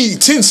to give me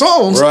 10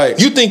 songs. Right.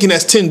 You thinking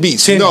that's 10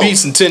 beats. 10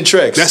 beats and 10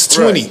 tracks. That's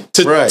 20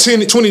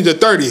 to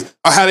 30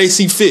 or how they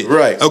see fit.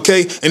 Right.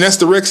 Okay? And that's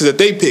the records that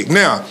they pick.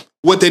 Now,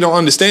 what they don't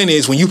understand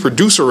is when you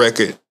produce a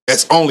record,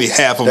 that's only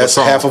half of a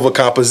song. That's half of a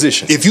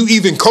composition. If you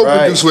even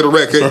co-produce with a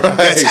record,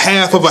 that's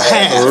half of a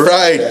half.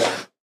 Right.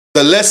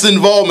 The less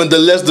involvement, the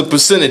less the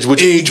percentage.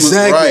 Which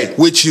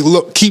Which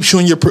keeps you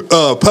in your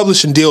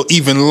publishing deal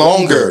even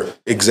longer.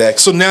 Exactly.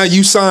 So now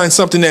you sign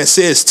something that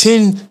says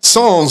 10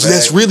 songs.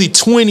 That's really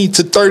 20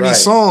 to 30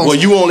 songs. Well,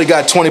 you only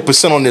got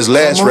 20% on this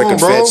last record,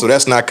 Phat, so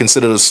that's not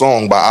considered a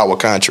song by our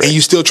contract. And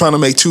you still trying to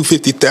make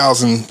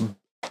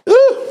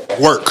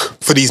 $250,000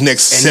 work for these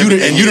next 7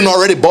 years. And you done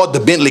already bought the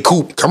Bentley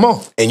coupe. Come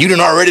on. And you done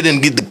already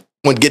didn't get the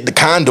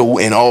condo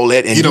and all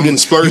that, and you didn't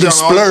splurge.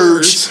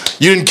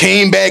 You didn't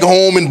came back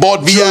home and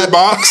bought VI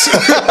box.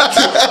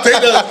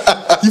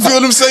 You feel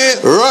what I'm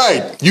saying?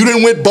 Right. You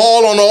didn't went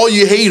ball on all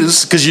your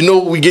haters because you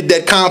know we get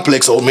that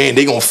complex. Oh man,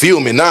 they gonna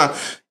feel me now.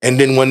 And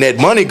then when that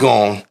money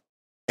gone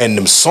and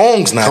them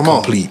songs not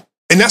complete,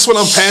 and that's what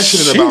I'm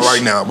passionate about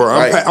right now, bro.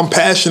 I'm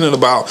passionate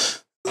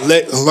about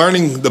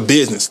learning the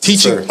business,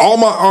 teaching all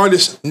my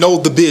artists know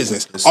the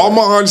business. All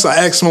my artists,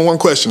 I asked them one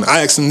question.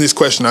 I asked them this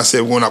question. I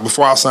said,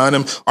 before I signed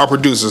them, our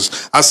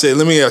producers, I said,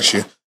 let me ask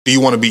you, do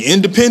you want to be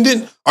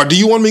independent or do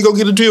you want me to go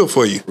get a deal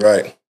for you?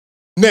 Right.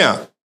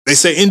 Now, they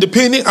say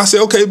independent. I say,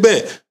 okay,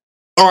 bet.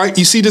 All right,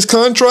 you see this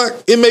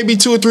contract? It may be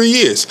 2 or 3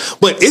 years,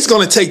 but it's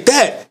going to take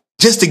that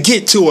just to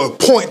get to a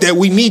point that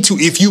we need to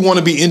if you want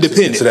to be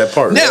independent. To that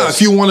part. Now, if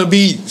you want to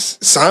be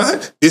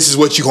signed, this is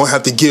what you're going to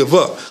have to give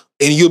up.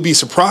 And you'll be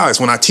surprised.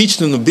 When I teach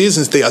them the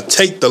business, they'll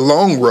take the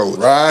long road.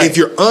 Right. If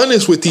you're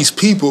honest with these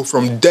people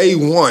from day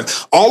one,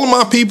 all of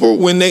my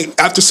people,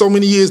 after so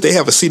many years, they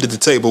have a seat at the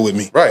table with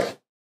me. Right.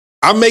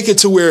 I make it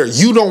to where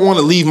you don't want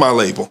to leave my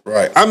label.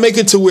 Right. I make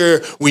it to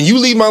where when you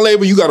leave my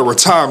label, you got a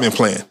retirement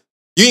plan.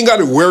 You ain't got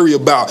to worry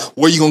about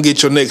where you're going to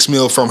get your next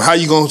meal from, how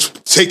you going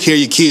to take care of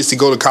your kids to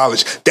go to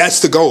college.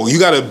 That's the goal. You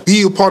got to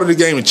be a part of the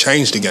game and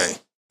change the game.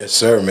 Yes,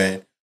 sir,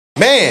 man.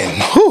 Man,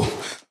 whew.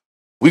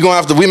 We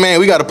got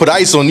to put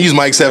ice on these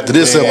mics after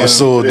this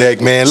episode, Dak,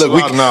 man. Look,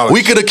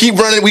 we could keep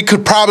running. We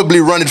could probably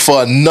run it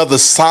for another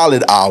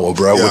solid hour,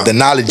 bro, with the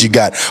knowledge you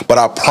got. But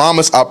I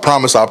promise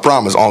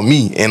on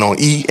me and on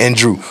E and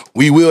Drew,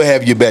 we will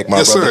have you back,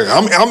 my brother. Yes,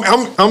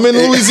 sir. I'm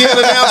in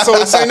Louisiana now, so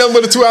it's ain't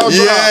nothing but a 2-hour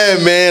drive.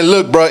 Yeah, man.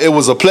 Look, bro, it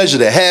was a pleasure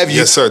to have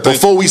you. Yes, sir.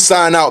 Before we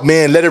sign out,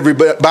 man, let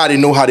everybody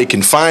know how they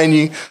can find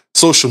you.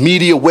 social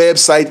media,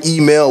 website,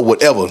 email,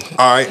 whatever. All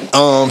right.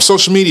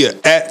 Social media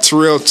at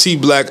Tyrell T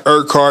Black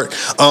Urquhart.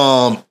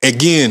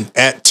 Again,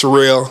 at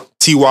Tyrell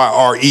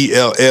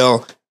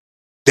Tyrell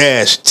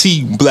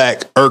T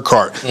Black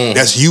Urquhart.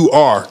 That's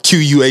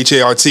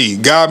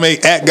URQUHART.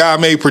 God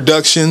Made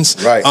Productions.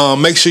 Right.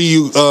 Make sure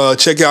you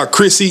check out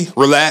Chrissy,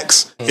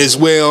 Relax as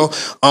well.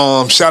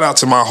 Shout out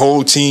to my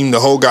whole team,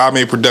 the whole God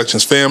Made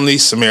Productions family,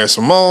 Samara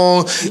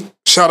Simone.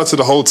 Shout out to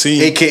the whole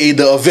team. AKA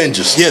the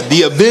Avengers. Yeah,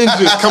 the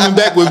Avengers coming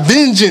back with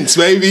vengeance,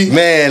 baby.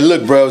 Man,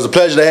 look, bro, it was a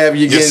pleasure to have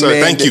you again, yes, sir.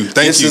 man. Thank you.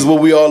 This is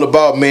what we all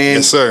about, man.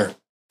 Yes, sir.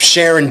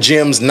 Sharing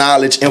gems,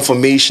 knowledge,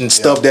 information,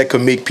 stuff that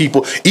could make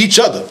people, each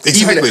other.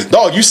 Exactly. Even,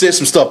 dog, you said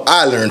some stuff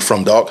I learned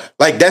from, dog.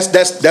 Like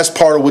that's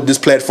part of what this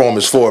platform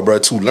is for, bro,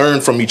 to learn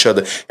from each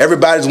other.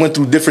 Everybody's went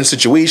through different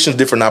situations,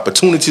 different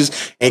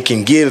opportunities, and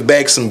can give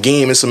back some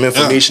game and some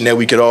information that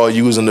we could all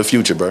use in the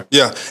future, bro.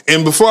 Yeah.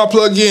 And before I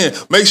plug in,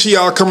 make sure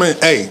y'all come in.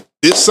 Hey,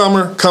 this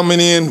summer coming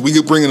in, we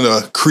could bring in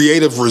a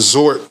creative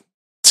resort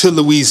to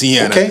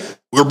Louisiana. Okay.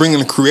 We're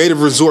bringing a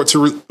creative resort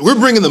we're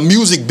bringing the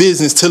music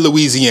business to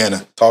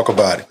Louisiana. Talk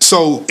about it.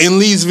 So in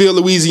Leesville,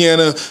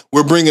 Louisiana,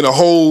 we're bringing a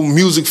whole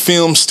music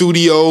film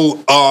studio,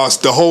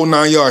 the whole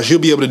 9 yards. You'll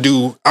be able to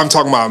do, I'm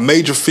talking about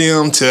major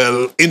film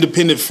to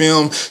independent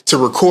film to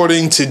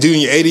recording to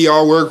doing your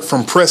ADR work,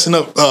 from pressing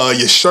up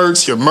your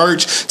shirts, your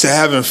merch, to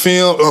having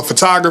film,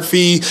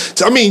 photography.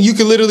 You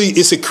can literally,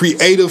 it's a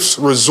creative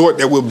resort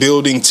that we're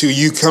building to.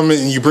 You come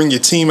in and you bring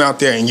your team out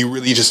there and you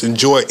really just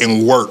enjoy it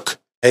and work.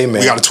 Hey,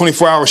 man. We got a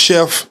 24-hour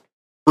chef.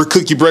 We'll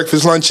cook you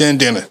breakfast, lunch, and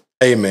dinner.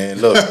 Hey, man,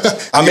 look,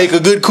 I make a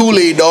good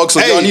Kool-Aid, dog,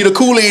 so y'all need a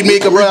Kool-Aid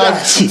maker, bro.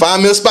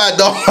 Find me a spot,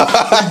 dog. We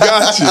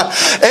got you.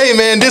 Hey,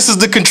 man, this is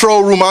the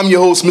Control Room. I'm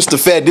your host,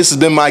 Mr.Phat. This has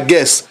been my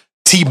guest,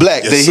 T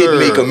Black, the hit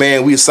maker,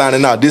 man. We are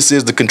signing out. This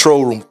is the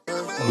Control Room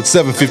with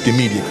 750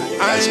 Media.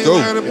 Let's go.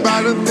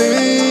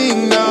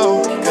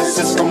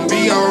 It's gonna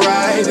be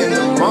alright in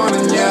the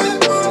morning, yeah.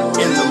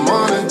 In the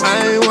morning,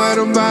 I ain't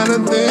worried about a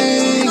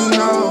thing,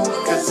 no.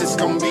 'Cause it's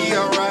gonna be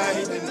alright.